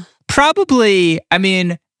 Jonah? Probably, I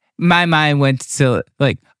mean, my mind went to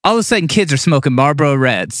like, all of a sudden kids are smoking Marlboro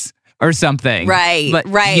Reds or something. Right, but,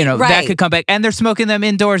 that could come back. And they're smoking them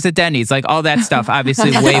indoors at Denny's. Like all that stuff, obviously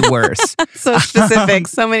way worse. So specific.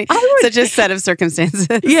 Such a set of circumstances.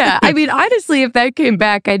 Yeah. I mean, honestly, if that came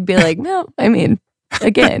back, I'd be like, no, I mean,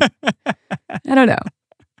 again, I don't know.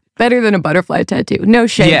 Better than a butterfly tattoo. No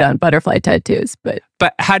shade on butterfly tattoos, but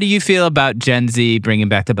how do you feel about Gen Z bringing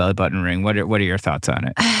back the belly button ring? What are your thoughts on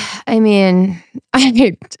it? I mean, I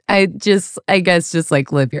guess just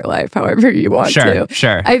like live your life however you want to.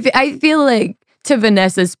 Sure. I feel like, to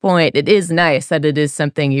Vanessa's point, it is nice that it is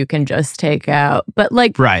something you can just take out. But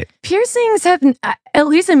like piercings have, at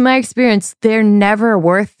least in my experience, they're never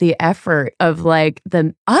worth the effort of like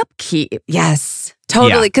the upkeep. Yes,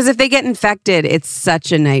 totally. Because if they get infected, it's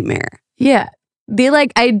such a nightmare. Yeah. The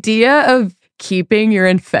like idea of keeping your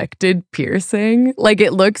infected piercing, like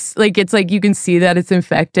it looks like it's like you can see that it's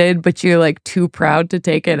infected, but you're like too proud to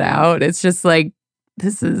take it out. It's just like,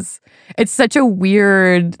 it's such a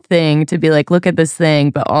weird thing to be like, look at this thing,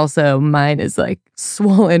 but also mine is like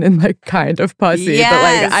swollen and like kind of pussy. Yes, but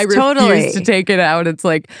like I refuse to take it out. It's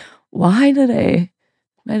like, why did I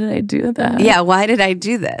do that? Yeah, why did I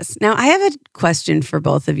do this? Now, I have a question for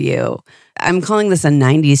both of you. I'm calling this a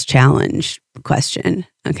 90s challenge question,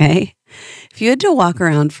 okay? If you had to walk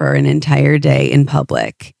around for an entire day in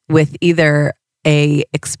public with either a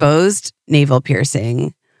exposed navel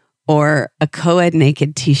piercing or a co-ed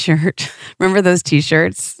naked t-shirt. Remember those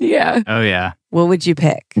t-shirts? Yeah. Oh, yeah. What would you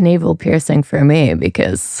pick? Navel piercing for me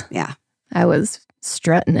because I was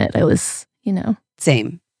strutting it. I was,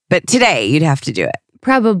 Same. But today you'd have to do it.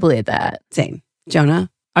 Probably that. Same. Jonah?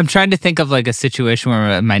 I'm trying to think of like a situation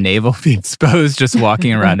where my navel be exposed just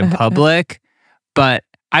walking around in public. But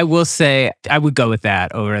I will say I would go with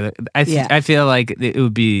that over I feel like it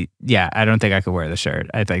would be, I don't think I could wear the shirt.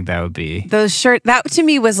 I think that would be. Those shirt, that to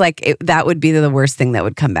me was like, that would be the worst thing that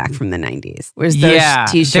would come back from the 90s. Where's those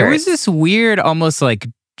t-shirts? There was this weird, almost like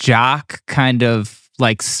jock kind of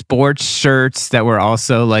like sports shirts that were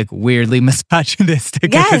also like weirdly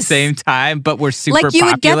misogynistic at the same time, but were super popular. Like you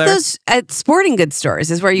would get those at sporting goods stores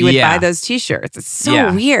is where you would buy those t-shirts. It's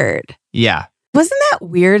so weird. Yeah. Wasn't that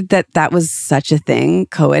weird that was such a thing?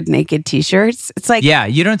 Co-ed naked t-shirts? It's like... Yeah,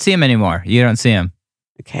 you don't see them anymore. You don't see them.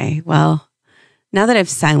 Okay, well, now that I've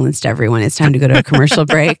silenced everyone, it's time to go to a commercial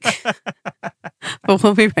break. But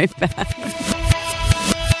we'll be right back.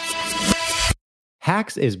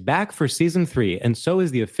 Hacks is back for season 3, and so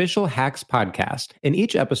is the official Hacks podcast. In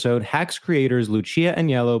each episode, Hacks creators Lucia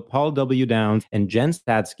Agnello, Paul W. Downs, and Jen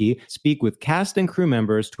Statsky speak with cast and crew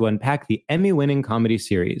members to unpack the Emmy-winning comedy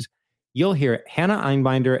series. You'll hear Hannah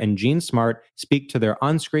Einbinder and Jean Smart speak to their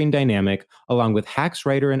on-screen dynamic, along with Hacks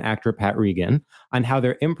writer and actor Pat Regan, on how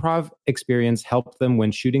their improv experience helped them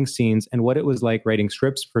when shooting scenes and what it was like writing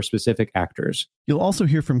scripts for specific actors. You'll also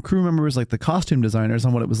hear from crew members like the costume designers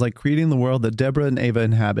on what it was like creating the world that Deborah and Ava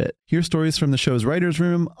inhabit. Hear stories from the show's writer's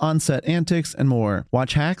room, on-set antics, and more.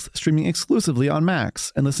 Watch Hacks streaming exclusively on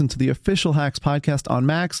Max, and listen to the official Hacks podcast on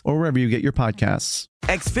Max or wherever you get your podcasts.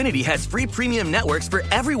 Xfinity has free premium networks for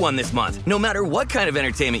everyone this month, no matter what kind of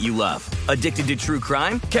entertainment you love. Addicted to true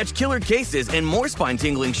crime? Catch killer cases and more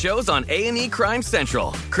spine-tingling shows on A&E Crime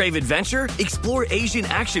Central. Crave adventure? Explore Asian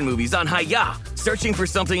action movies on Hi-Ya. Searching for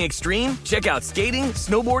something extreme? Check out skating,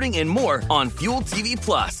 snowboarding, and more on Fuel TV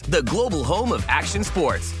Plus, the global home of action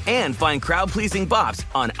sports. And find crowd-pleasing bops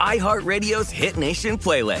on iHeartRadio's Hit Nation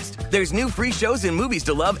playlist. There's new free shows and movies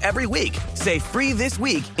to love every week. Say free this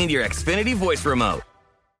week in your Xfinity voice remote.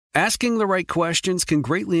 Asking the right questions can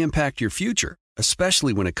greatly impact your future,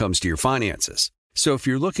 especially when it comes to your finances. So if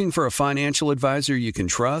you're looking for a financial advisor you can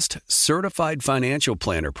trust, certified financial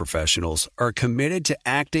planner professionals are committed to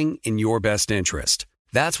acting in your best interest.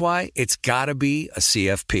 That's why it's got to be a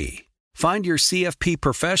CFP. Find your CFP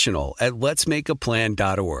professional at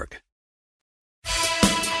letsmakeaplan.org.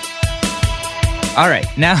 All right,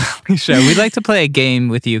 now, Alicia, we'd like to play a game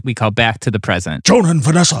with you we call Back to the Present. Jonah and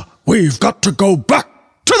Vanessa, we've got to go back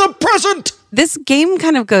to the present. This game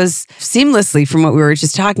kind of goes seamlessly from what we were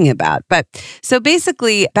just talking about. But so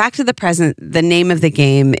basically, Back to the Present, the name of the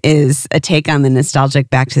game is a take on the nostalgic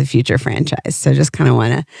Back to the Future franchise. So just kind of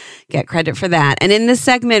want to get credit for that. And in this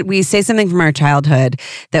segment, we say something from our childhood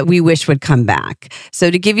that we wish would come back.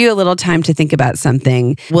 So to give you a little time to think about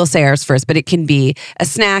something, we'll say ours first, but it can be a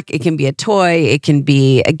snack, it can be a toy, it can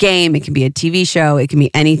be a game, it can be a TV show, it can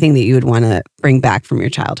be anything that you would want to bring back from your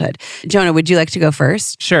childhood. Jonah, would you like to go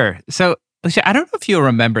first? Sure. So Alicia, I don't know if you'll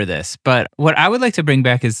remember this, but what I would like to bring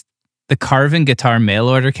back is the Carvin guitar mail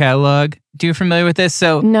order catalog. Do you familiar with this?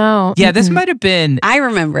 So no. Yeah, this might have been... I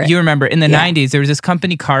remember it. You remember. In the 90s, there was this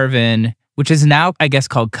company Carvin, which is now, I guess,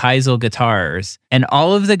 called Keisel Guitars. And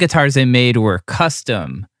all of the guitars they made were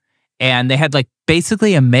custom. And they had like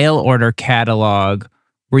basically a mail order catalog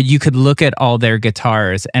where you could look at all their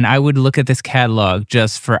guitars, and I would look at this catalog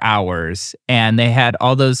just for hours. And they had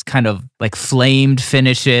all those kind of like flamed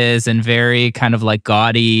finishes and very kind of like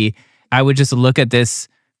gaudy. I would just look at this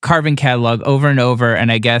carving catalog over and over.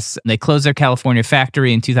 And I guess they closed their California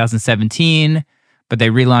factory in 2017, but they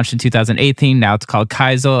relaunched in 2018. Now it's called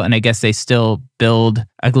Kaisel. And I guess they still build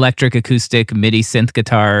electric, acoustic, MIDI synth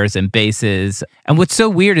guitars and basses. And what's so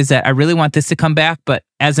weird is that I really want this to come back. But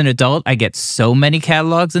as an adult, I get so many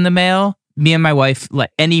catalogs in the mail. Me and my wife,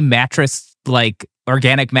 like any mattress, like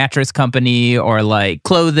organic mattress company or like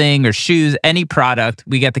clothing or shoes, any product,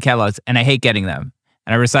 we get the catalogs, and I hate getting them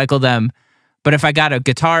and I recycle them. But if I got a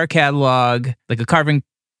guitar catalog, like a carving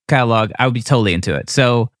catalog, I would be totally into it.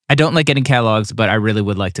 So I don't like getting catalogs, but I really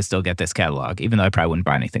would like to still get this catalog, even though I probably wouldn't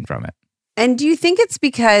buy anything from it. And do you think it's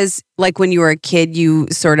because, like, when you were a kid, you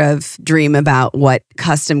sort of dream about what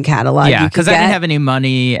custom catalog you could get? Yeah, because I didn't have any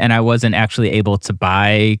money and I wasn't actually able to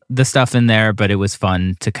buy the stuff in there, but it was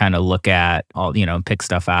fun to kind of look at all, pick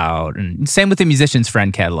stuff out. And same with the Musician's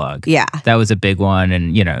Friend catalog. Yeah. That was a big one.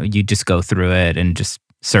 And, you just go through it and just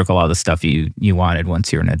circle all the stuff you wanted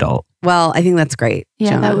once you're an adult. Well, I think that's great.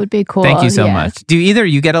 Yeah, Jonah. that would be cool. Thank you so much. Do either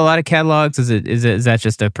you get a lot of catalogs? Is that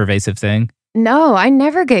just a pervasive thing? No, I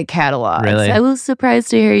never get catalogs. Really? I was surprised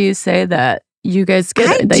to hear you say that. You guys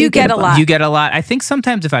get I do get a lot. You get a lot. I think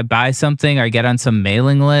sometimes if I buy something or I get on some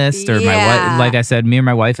mailing list or my wife, like I said, me and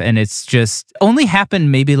my wife, and it's just only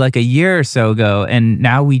happened maybe like a year or so ago. And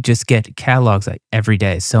now we just get catalogs like every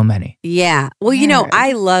day. So many. Yeah. Well,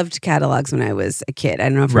 I loved catalogs when I was a kid. I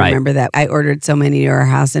don't know if you remember that. I ordered so many to our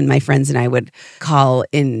house, and my friends and I would call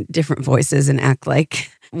in different voices and act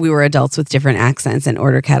like we were adults with different accents and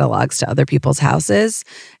order catalogs to other people's houses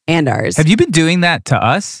and ours. Have you been doing that to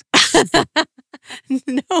us?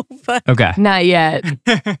 No, but okay. Not yet.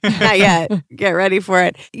 Not yet. Get ready for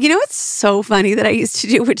it. It's so funny that I used to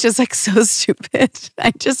do, which is like so stupid.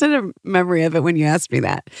 I just had a memory of it when you asked me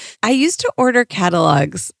that. I used to order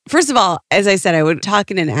catalogs. First of all, as I said, I would talk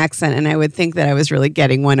in an accent and I would think that I was really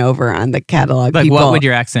getting one over on the catalog Like people. what would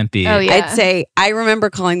your accent be? Oh, yeah. I'd say, I remember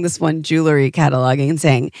calling this one jewelry cataloging and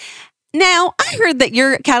saying, "Now, I heard that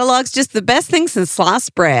your catalog's just the best thing since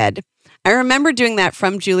sliced bread." I remember doing that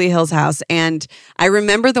from Julie Hill's house, and I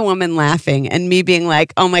remember the woman laughing and me being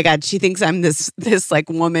like, "Oh my God, she thinks I'm this like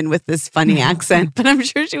woman with this funny accent." But I'm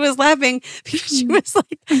sure she was laughing because she was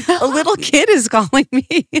like, "A little kid is calling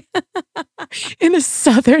me." In a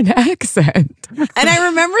Southern accent. And I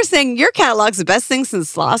remember saying, "Your catalog's the best thing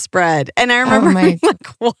since sliced bread." And I remember being like,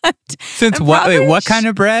 "What? Since what? Wait, what kind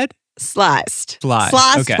of bread? Sliced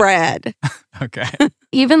okay. bread." Okay.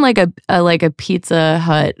 Even like a Pizza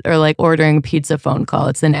Hut or like ordering a pizza phone call,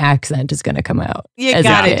 it's an accent is going to come out. You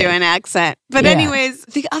got to do an accent. But anyways,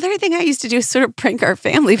 the other thing I used to do is sort of prank our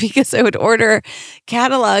family because I would order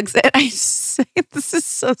catalogs. And I say, this is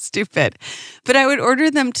so stupid, but I would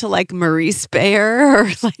order them to like Maurice Bayer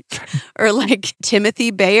or like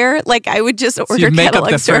Timothy Bayer. Like I would just order you'd make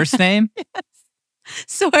catalogs. Up the first name? Yes.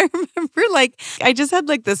 So I remember I just had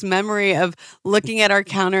like this memory of looking at our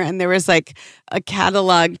counter and there was like a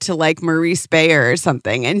catalog to like Maurice Bayer or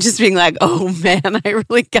something and just being like, "Oh man, I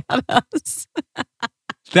really got us."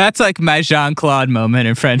 That's like my Jean-Claude moment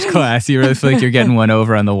in French class. You really feel like you're getting one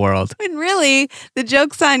over on the world. And really, the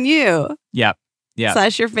joke's on you. Yep. /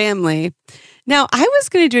 your family. Now, I was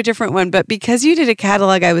going to do a different one, but because you did a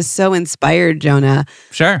catalog, I was so inspired, Jonah.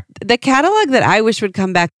 Sure. The catalog that I wish would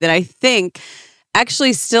come back that I think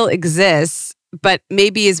actually still exists, but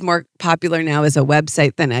maybe is more popular now as a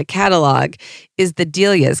website than a catalog, is the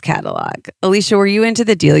Delia's catalog. Alicia, were you into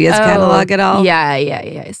the Delia's catalog at all?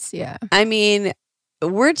 Yeah. I mean,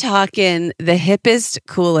 we're talking the hippest,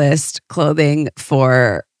 coolest clothing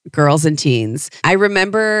for girls and teens. I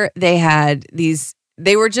remember they had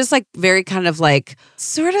they were just like very kind of like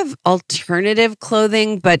sort of alternative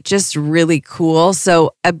clothing, but just really cool.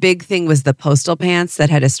 So a big thing was the postal pants that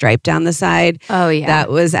had a stripe down the side. Oh, yeah. That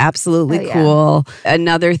was absolutely cool.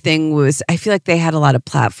 Another thing was, I feel like they had a lot of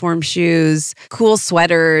platform shoes, cool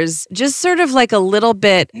sweaters, just sort of like a little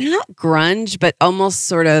bit, not grunge, but almost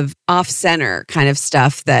sort of off-center kind of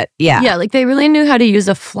stuff that, Yeah, like they really knew how to use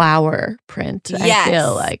a flower print. Yes. I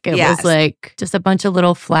feel like it was like just a bunch of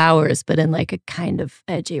little flowers, but in like a kind of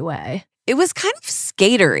edgy way. It was kind of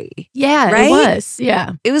skatery. Yeah, right? It was.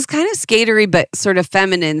 Yeah. It was kind of skatery, but sort of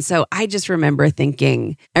feminine. So I just remember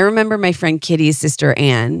thinking, I remember my friend Kitty's sister,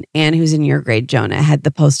 Anne, who's in your grade, Jonah, had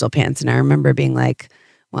the postal pants. And I remember being like,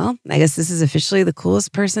 well, I guess this is officially the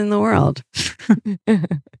coolest person in the world.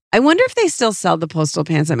 I wonder if they still sell the postal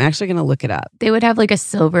pants. I'm actually going to look it up. They would have like a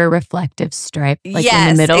silver reflective stripe in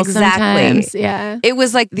the middle sometimes. Yeah. It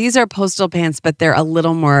was like, these are postal pants, but they're a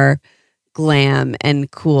little more glam and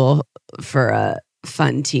cool for a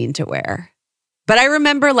fun teen to wear. But I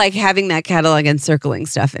remember like having that catalog and circling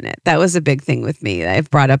stuff in it. That was a big thing with me that I've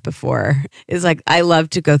brought up before. Is like I love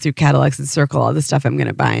to go through catalogs and circle all the stuff I'm going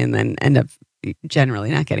to buy and then end up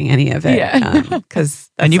generally not getting any of it. Yeah.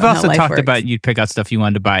 And you've also talked about you'd pick out stuff you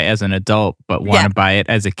wanted to buy as an adult, but want to buy it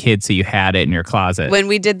as a kid so you had it in your closet. When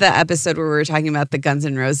we did the episode where we were talking about the Guns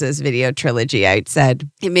N' Roses video trilogy, I said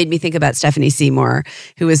it made me think about Stephanie Seymour,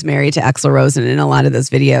 who was married to Axl Rosen in a lot of those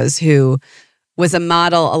videos, who was a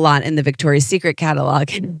model a lot in the Victoria's Secret catalog.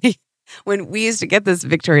 When we used to get this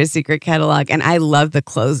Victoria's Secret catalog, and I loved the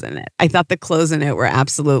clothes in it. I thought the clothes in it were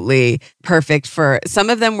absolutely perfect for, some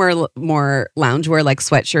of them were more loungewear, like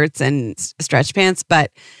sweatshirts and stretch pants,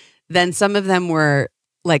 but then some of them were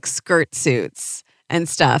like skirt suits and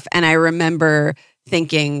stuff. And I remember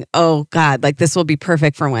thinking, oh God, like this will be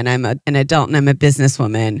perfect for when I'm an adult and I'm a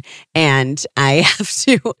businesswoman and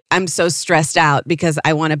I'm so stressed out because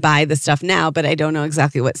I want to buy the stuff now, but I don't know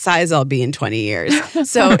exactly what size I'll be in 20 years.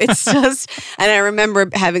 So it's just, and I remember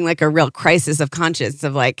having like a real crisis of conscience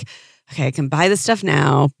of like, okay, I can buy the stuff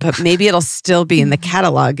now, but maybe it'll still be in the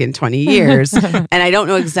catalog in 20 years. And I don't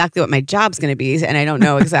know exactly what my job's going to be. And I don't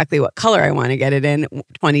know exactly what color I want to get it in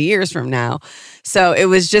 20 years from now. So it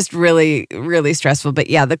was just really, really stressful. But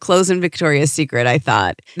yeah, the clothes in Victoria's Secret, I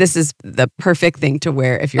thought, this is the perfect thing to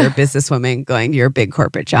wear if you're a businesswoman going to your big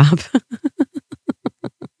corporate job.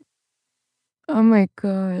 Oh my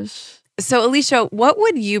gosh. So Alicia, what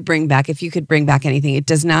would you bring back if you could bring back anything? It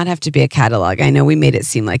does not have to be a catalog. I know we made it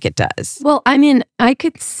seem like it does. Well, I mean, I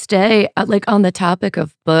could stay like on the topic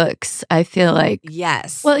of books. I feel like,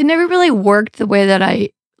 yes. Well, it never really worked the way that I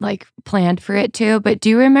like planned for it to. But do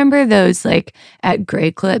you remember those like at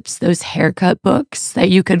Grey Clips, those haircut books that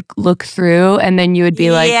you could look through and then you would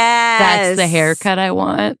be like, that's the haircut I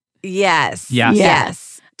want? Yes.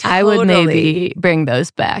 Yes. Totally. I would maybe bring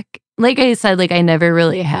those back. Like I said, like I never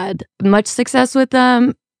really had much success with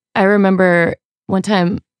them. I remember one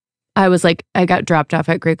time I got dropped off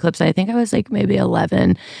at Grey Clips. I think I was like maybe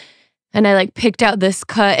 11. And I like picked out this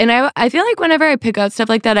cut. And I feel like whenever I pick out stuff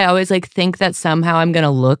like that, I always like think that somehow I'm going to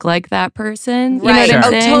look like that person. You know what I'm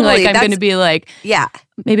saying? Totally. Like I'm going to be like,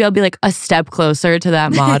 maybe I'll be like a step closer to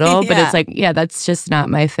that model. But it's like, that's just not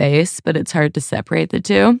my face. But it's hard to separate the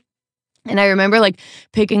two. And I remember like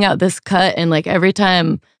picking out this cut and like every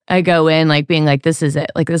time I go in like being like, this is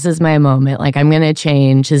it. Like, this is my moment. Like, I'm going to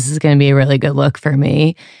change. This is going to be a really good look for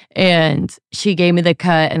me. And she gave me the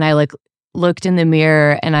cut and I like looked in the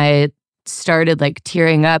mirror and I started like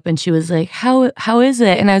tearing up and she was like, how is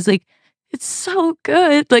it? And I was like, it's so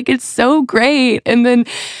good. Like, it's so great. And then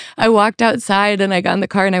I walked outside and I got in the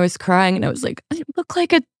car and I was crying and I was like, I look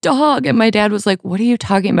like a dog. And my dad was like, what are you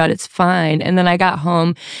talking about? It's fine. And then I got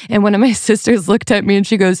home and one of my sisters looked at me and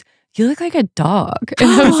she goes, you look like a dog. And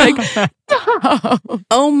I was like, no.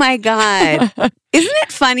 Oh my God. Isn't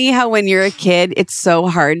it funny how when you're a kid, it's so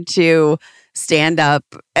hard to stand up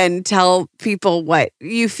and tell people what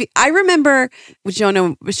you feel? I remember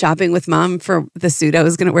Jonah was shopping with mom for the suit I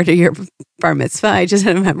was going to wear to your bar mitzvah. I just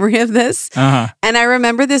had a memory of this. And I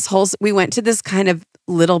remember we went to this kind of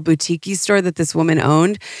little boutique-y store that this woman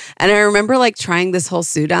owned. And I remember like trying this whole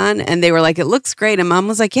suit on and they were like, it looks great. And mom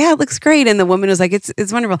was like, yeah, it looks great. And the woman was like, it's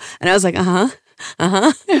wonderful. And I was like,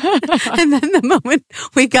 and then the moment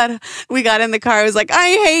we got in the car, I was like, I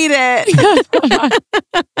hate it.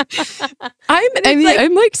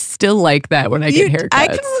 I'm like still like that when I get haircuts. I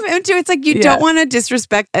can move into it's like you don't want to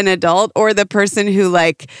disrespect an adult or the person who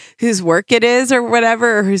like whose work it is or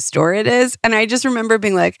whatever or whose store it is. And I just remember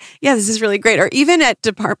being like, yeah, this is really great. Or even at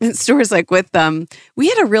department stores, like with we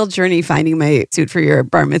had a real journey finding my suit for your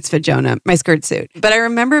bar mitzvah, Jonah, my skirt suit. But I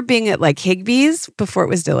remember being at like Higbee's before it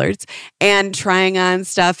was Dillard's and trying on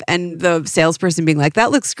stuff and the salesperson being like,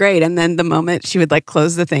 that looks great. And then the moment she would like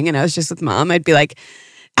close the thing and I was just with mom, I'd be like,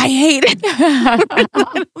 I hate it. I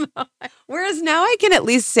don't know. Whereas now I can at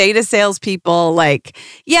least say to salespeople like,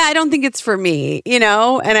 yeah, I don't think it's for me, you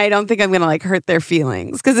know, and I don't think I'm going to like hurt their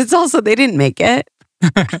feelings because it's also, they didn't make it.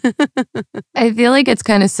 I feel like it's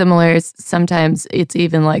kind of similar. Sometimes it's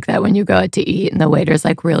even like that when you go out to eat and the waiter's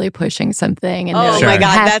like really pushing something. And oh my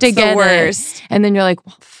God, that's the worst. And then you're like,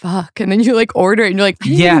 well, fuck. And then you like order it and you're like, I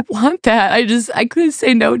didn't want that. I couldn't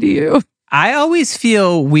say no to you. I always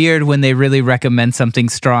feel weird when they really recommend something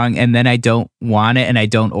strong and then I don't want it and I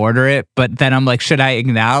don't order it. But then I'm like, should I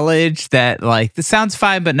acknowledge that like this sounds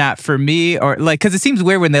fine, but not for me? Or like, because it seems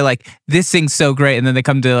weird when they're like, this thing's so great. And then they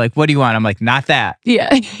come to like, what do you want? I'm like, not that.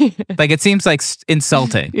 Yeah. Like it seems like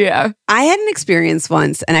insulting. Yeah. I had an experience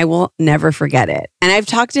once and I will never forget it. And I've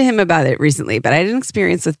talked to him about it recently, but I had an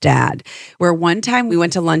experience with Dad where one time we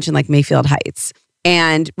went to lunch in like Mayfield Heights.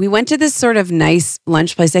 And we went to this sort of nice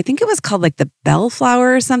lunch place. I think it was called like the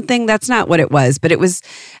Bellflower or something. That's not what it was, but it was,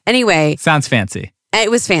 anyway. Sounds fancy. It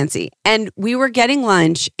was fancy. And we were getting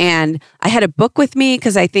lunch and I had a book with me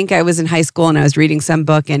because I think I was in high school and I was reading some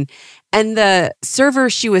book. And the server,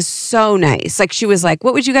 she was so nice. Like, she was like,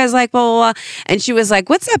 what would you guys like? Blah, blah, blah. And she was like,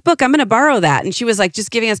 what's that book? I'm going to borrow that. And she was like,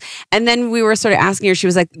 just giving us. And then we were sort of asking her, she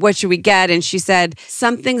was like, what should we get? And she said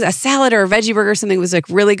something, a salad or a veggie burger or something was like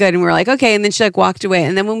really good. And we were like, okay. And then she like walked away.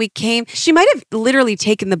 And then when we came, she might have literally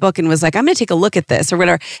taken the book and was like, I'm going to take a look at this or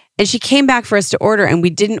whatever. And she came back for us to order and we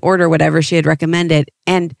didn't order whatever she had recommended.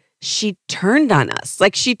 And she turned on us.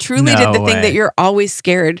 Like, she truly did the thing that you're always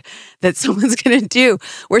scared that someone's going to do,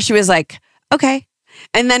 where she was like, okay.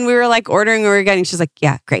 And then we were like ordering or getting, she's like,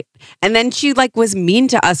 yeah, great. And then she like was mean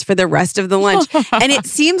to us for the rest of the lunch. And it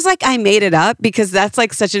seems like I made it up because that's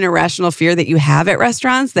like such an irrational fear that you have at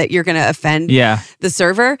restaurants that you're going to offend the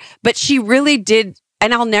server. But she really did.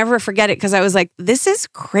 And I'll never forget it because I was like, this is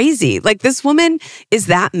crazy. Like, this woman is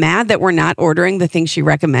that mad that we're not ordering the thing she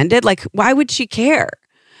recommended. Like, why would she care?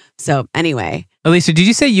 So anyway. Alicia, did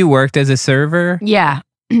you say you worked as a server? Yeah.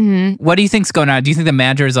 What do you think's going on? Do you think the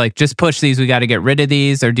manager is like, just push these, we got to get rid of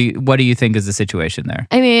these? Or what do you think is the situation there?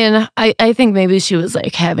 I mean, I think maybe she was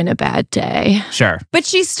like having a bad day. Sure. But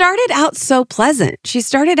she started out so pleasant. She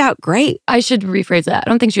started out great. I should rephrase that. I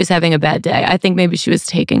don't think she was having a bad day. I think maybe she was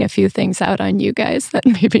taking a few things out on you guys that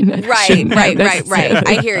maybe not. Right.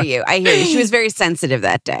 I hear you. She was very sensitive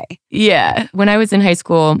that day. Yeah. When I was in high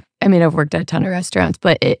school, I mean, I've worked at a ton of restaurants,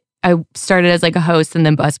 but I started as like a host and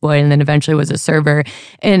then busboy and then eventually was a server.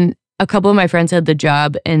 And a couple of my friends had the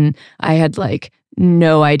job and I had like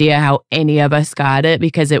no idea how any of us got it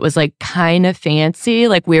because it was like kind of fancy.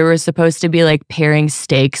 Like, we were supposed to be like pairing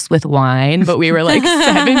steaks with wine, but we were like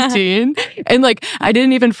 17. And like, I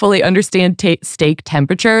didn't even fully understand steak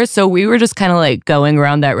temperature. So we were just kind of like going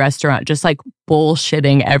around that restaurant, just like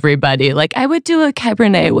bullshitting everybody. Like, I would do a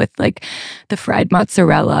Cabernet with like the fried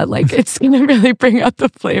mozzarella. Like, it's going to really bring out the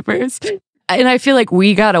flavors. And I feel like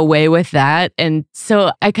we got away with that. And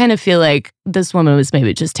so I kind of feel like this woman was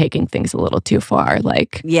maybe just taking things a little too far.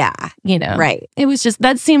 Like, yeah, you know, right. It was just,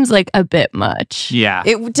 that seems like a bit much. Yeah.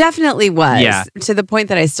 It definitely was, to the point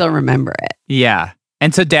that I still remember it. Yeah.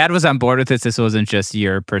 And so Dad was on board with this. This wasn't just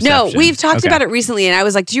your perception. No, we've talked about it recently. And I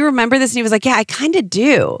was like, do you remember this? And he was like, yeah, I kind of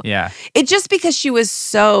do. Yeah. It just because she was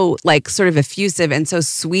so like sort of effusive and so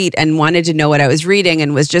sweet and wanted to know what I was reading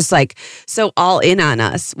and was just like so all in on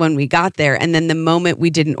us when we got there. And then the moment we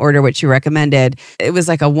didn't order what she recommended, it was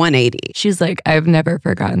like a 180. She's like, I've never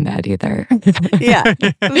forgotten that either. Yeah.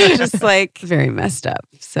 It was just like very messed up.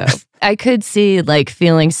 So I could see like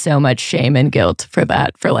feeling so much shame and guilt for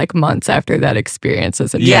that for like months after that experience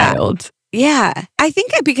as a child. Yeah. I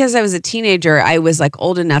think because I was a teenager, I was like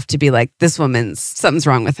old enough to be like, this woman's, something's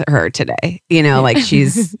wrong with her today. You know, like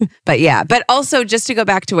she's, but yeah. But also just to go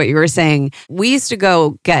back to what you were saying, we used to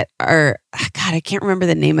go get our, God, I can't remember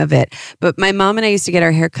the name of it, but my mom and I used to get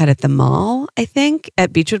our hair cut at the mall, I think,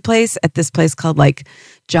 at Beechwood Place, at this place called like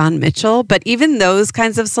John Mitchell. But even those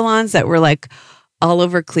kinds of salons that were like all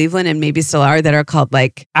over Cleveland and maybe still are that are called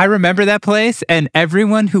like... I remember that place and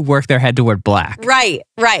everyone who worked there had to wear black. Right.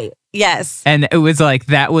 Yes. And it was like,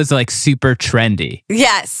 that was like super trendy.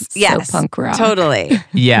 Yes. So punk rock. Totally.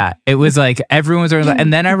 Yeah. It was like everyone was wearing that.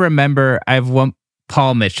 And then I remember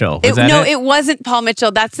Paul Mitchell. It wasn't Paul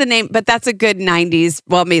Mitchell. That's the name, but that's a good 90s.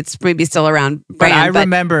 Well, it's maybe still around brand. But I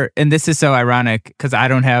remember, and this is so ironic because I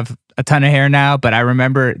don't have a ton of hair now, but I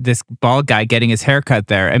remember this bald guy getting his haircut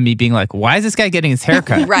there and me being like, why is this guy getting his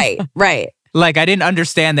haircut? Right. Like, I didn't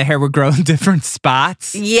understand the hair would grow in different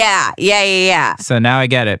spots. Yeah. So now I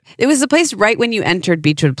get it. It was the place right when you entered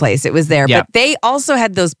Beechwood Place. It was there. Yep. But they also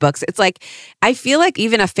had those books. It's like, I feel like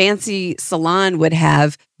even a fancy salon would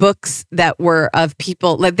have books that were of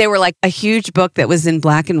people. Like, they were like a huge book that was in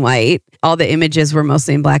black and white. All the images were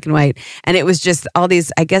mostly in black and white. And it was just all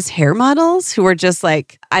these, I guess, hair models who were just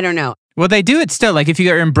like, I don't know. Well, they do it still. Like if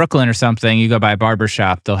you're in Brooklyn or something, you go by a barber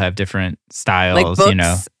shop, they'll have different styles, like books, you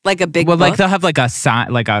know. Like a big book? Like they'll have like a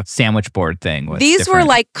sandwich board thing. With these were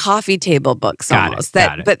like coffee table books almost.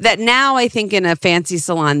 Got it. But that now I think in a fancy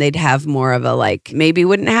salon, they'd have more of a like, maybe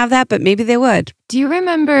wouldn't have that, but maybe they would. Do you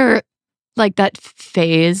remember like that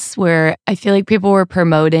phase where I feel like people were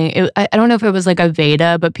promoting it? I don't know if it was like a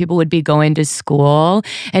Veda, but people would be going to school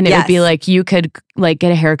and it would be like you could like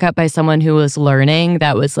get a haircut by someone who was learning.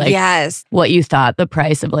 That was like what you thought the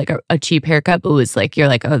price of like a cheap haircut, but it was like you're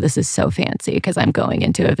like, oh, this is so fancy because I'm going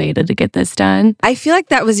into a Veda to get this done. I feel like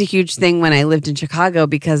that was a huge thing when I lived in Chicago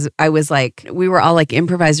because I was like, we were all like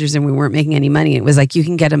improvisers and we weren't making any money. It was like you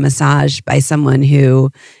can get a massage by someone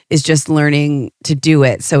who is just learning to do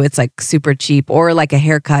it. So it's like super cheap, or like a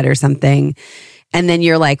haircut or something. And then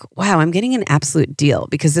you're like, wow, I'm getting an absolute deal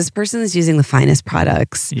because this person is using the finest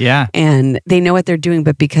products. Yeah. And they know what they're doing,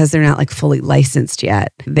 but because they're not like fully licensed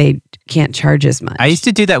yet, they can't charge as much. I used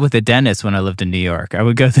to do that with a dentist when I lived in New York. I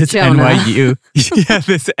would go to this Jonah.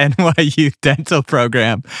 this NYU dental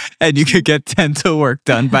program, and you could get dental work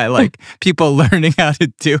done by like people learning how to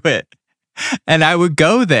do it. And I would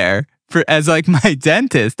go there as like my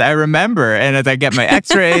dentist, I remember, and as I get my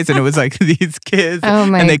x-rays and it was like these kids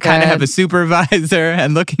and they kind of have a supervisor,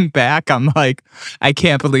 and looking back, I'm like, I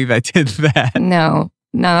can't believe I did that. No,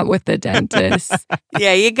 not with the dentist.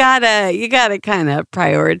 Yeah, you gotta kind of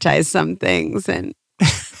prioritize some things. And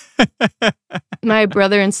my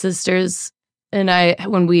brother and sisters and I,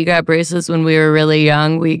 when we got braces when we were really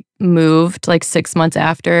young, we moved like 6 months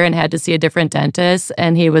after and had to see a different dentist,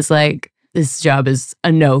 and he was like, this job is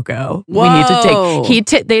a no-go. Whoa. We need to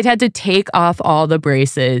take, they'd had to take off all the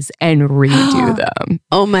braces and redo them.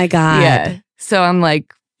 Oh my God. Yeah. So I'm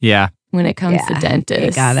like, yeah, when it comes to dentists.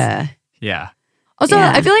 You gotta. Yeah. Also,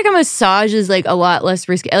 I feel like a massage is like a lot less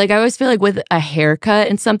risky. Like I always feel like with a haircut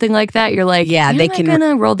and something like that, you're like, yeah, they can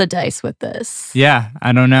gonna roll the dice with this. Yeah.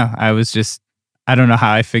 I don't know. I don't know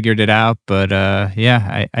how I figured it out, but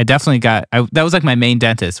yeah, I definitely that was like my main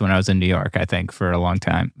dentist when I was in New York, I think, for a long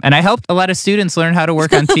time. And I helped a lot of students learn how to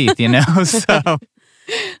work on teeth, you know? So I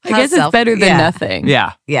guess it's better than nothing.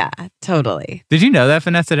 Yeah. Yeah, totally. Did you know that,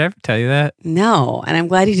 Vanessa? Did I ever tell you that? No, and I'm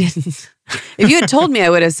glad you didn't. If you had told me, I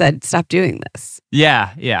would have said, stop doing this.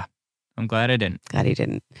 Yeah. I'm glad I didn't. Glad he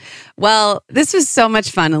didn't. Well, this was so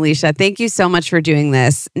much fun, Alicia. Thank you so much for doing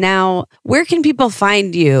this. Now, where can people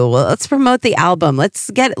find you? Well, let's promote the album.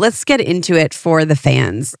 Let's get into it for the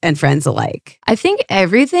fans and friends alike. I think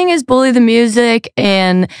everything is Bully the Music,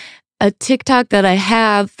 and a TikTok that I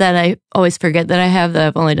have that I always forget that I have, that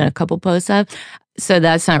I've only done a couple posts of. So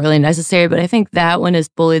that's not really necessary, but I think that one is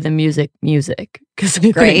Bully the Music. Because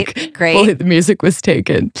great. Bully the Music was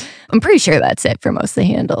taken. I'm pretty sure that's it for most of the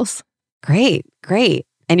handles. Great.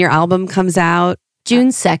 And your album comes out June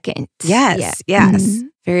 2nd. Yes. Mm-hmm.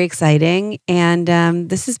 Very exciting. And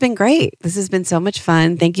this has been great. This has been so much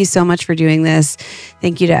fun. Thank you so much for doing this.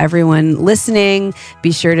 Thank you to everyone listening.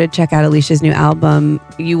 Be sure to check out Alicia's new album.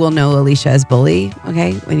 You will know Alicia as Bully,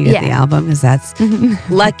 okay, when you get the album, because that's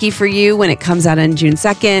lucky for you when it comes out on June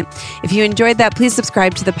 2nd. If you enjoyed that, please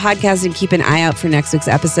subscribe to the podcast and keep an eye out for next week's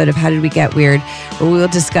episode of How Did We Get Weird, where we will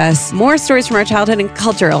discuss more stories from our childhood and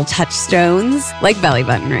cultural touchstones like belly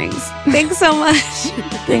button rings. Thanks so much.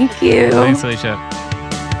 Thank you. Thanks, Alicia.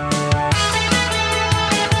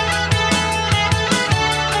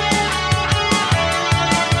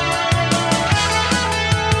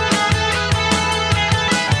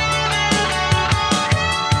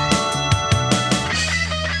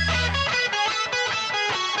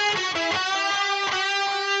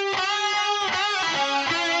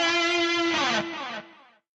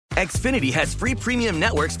 Xfinity has free premium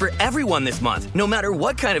networks for everyone this month, no matter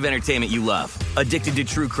what kind of entertainment you love. Addicted to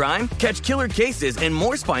true crime? Catch killer cases and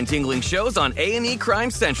more spine-tingling shows on A&E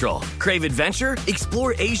Crime Central. Crave adventure?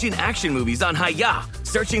 Explore Asian action movies on Hi-Ya.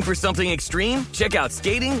 Searching for something extreme? Check out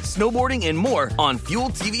skating, snowboarding, and more on Fuel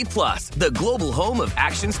TV Plus, the global home of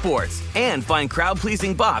action sports. And find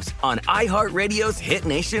crowd-pleasing bops on iHeartRadio's Hit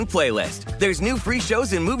Nation playlist. There's new free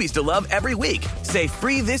shows and movies to love every week. Say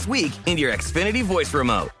free this week in your Xfinity voice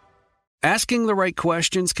remote. Asking the right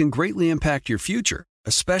questions can greatly impact your future,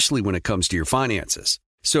 especially when it comes to your finances.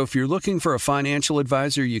 So if you're looking for a financial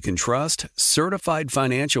advisor you can trust, certified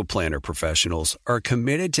financial planner professionals are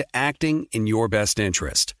committed to acting in your best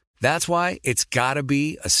interest. That's why it's got to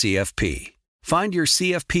be a CFP. Find your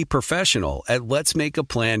CFP professional at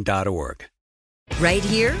letsmakeaplan.org. Right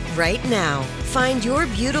here, right now. Find your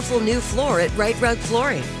beautiful new floor at Right Rug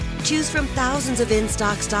Flooring. Choose from thousands of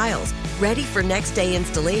in-stock styles, ready for next day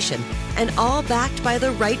installation, and all backed by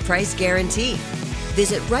the right price guarantee.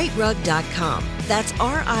 Visit rightrug.com. That's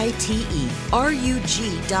RITERUG.com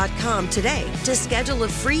today to schedule a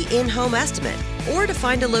free in-home estimate or to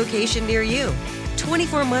find a location near you.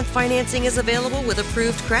 24-month financing is available with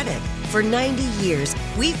approved credit. For 90 years,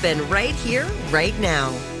 we've been right here, right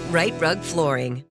now. Right Rug Flooring.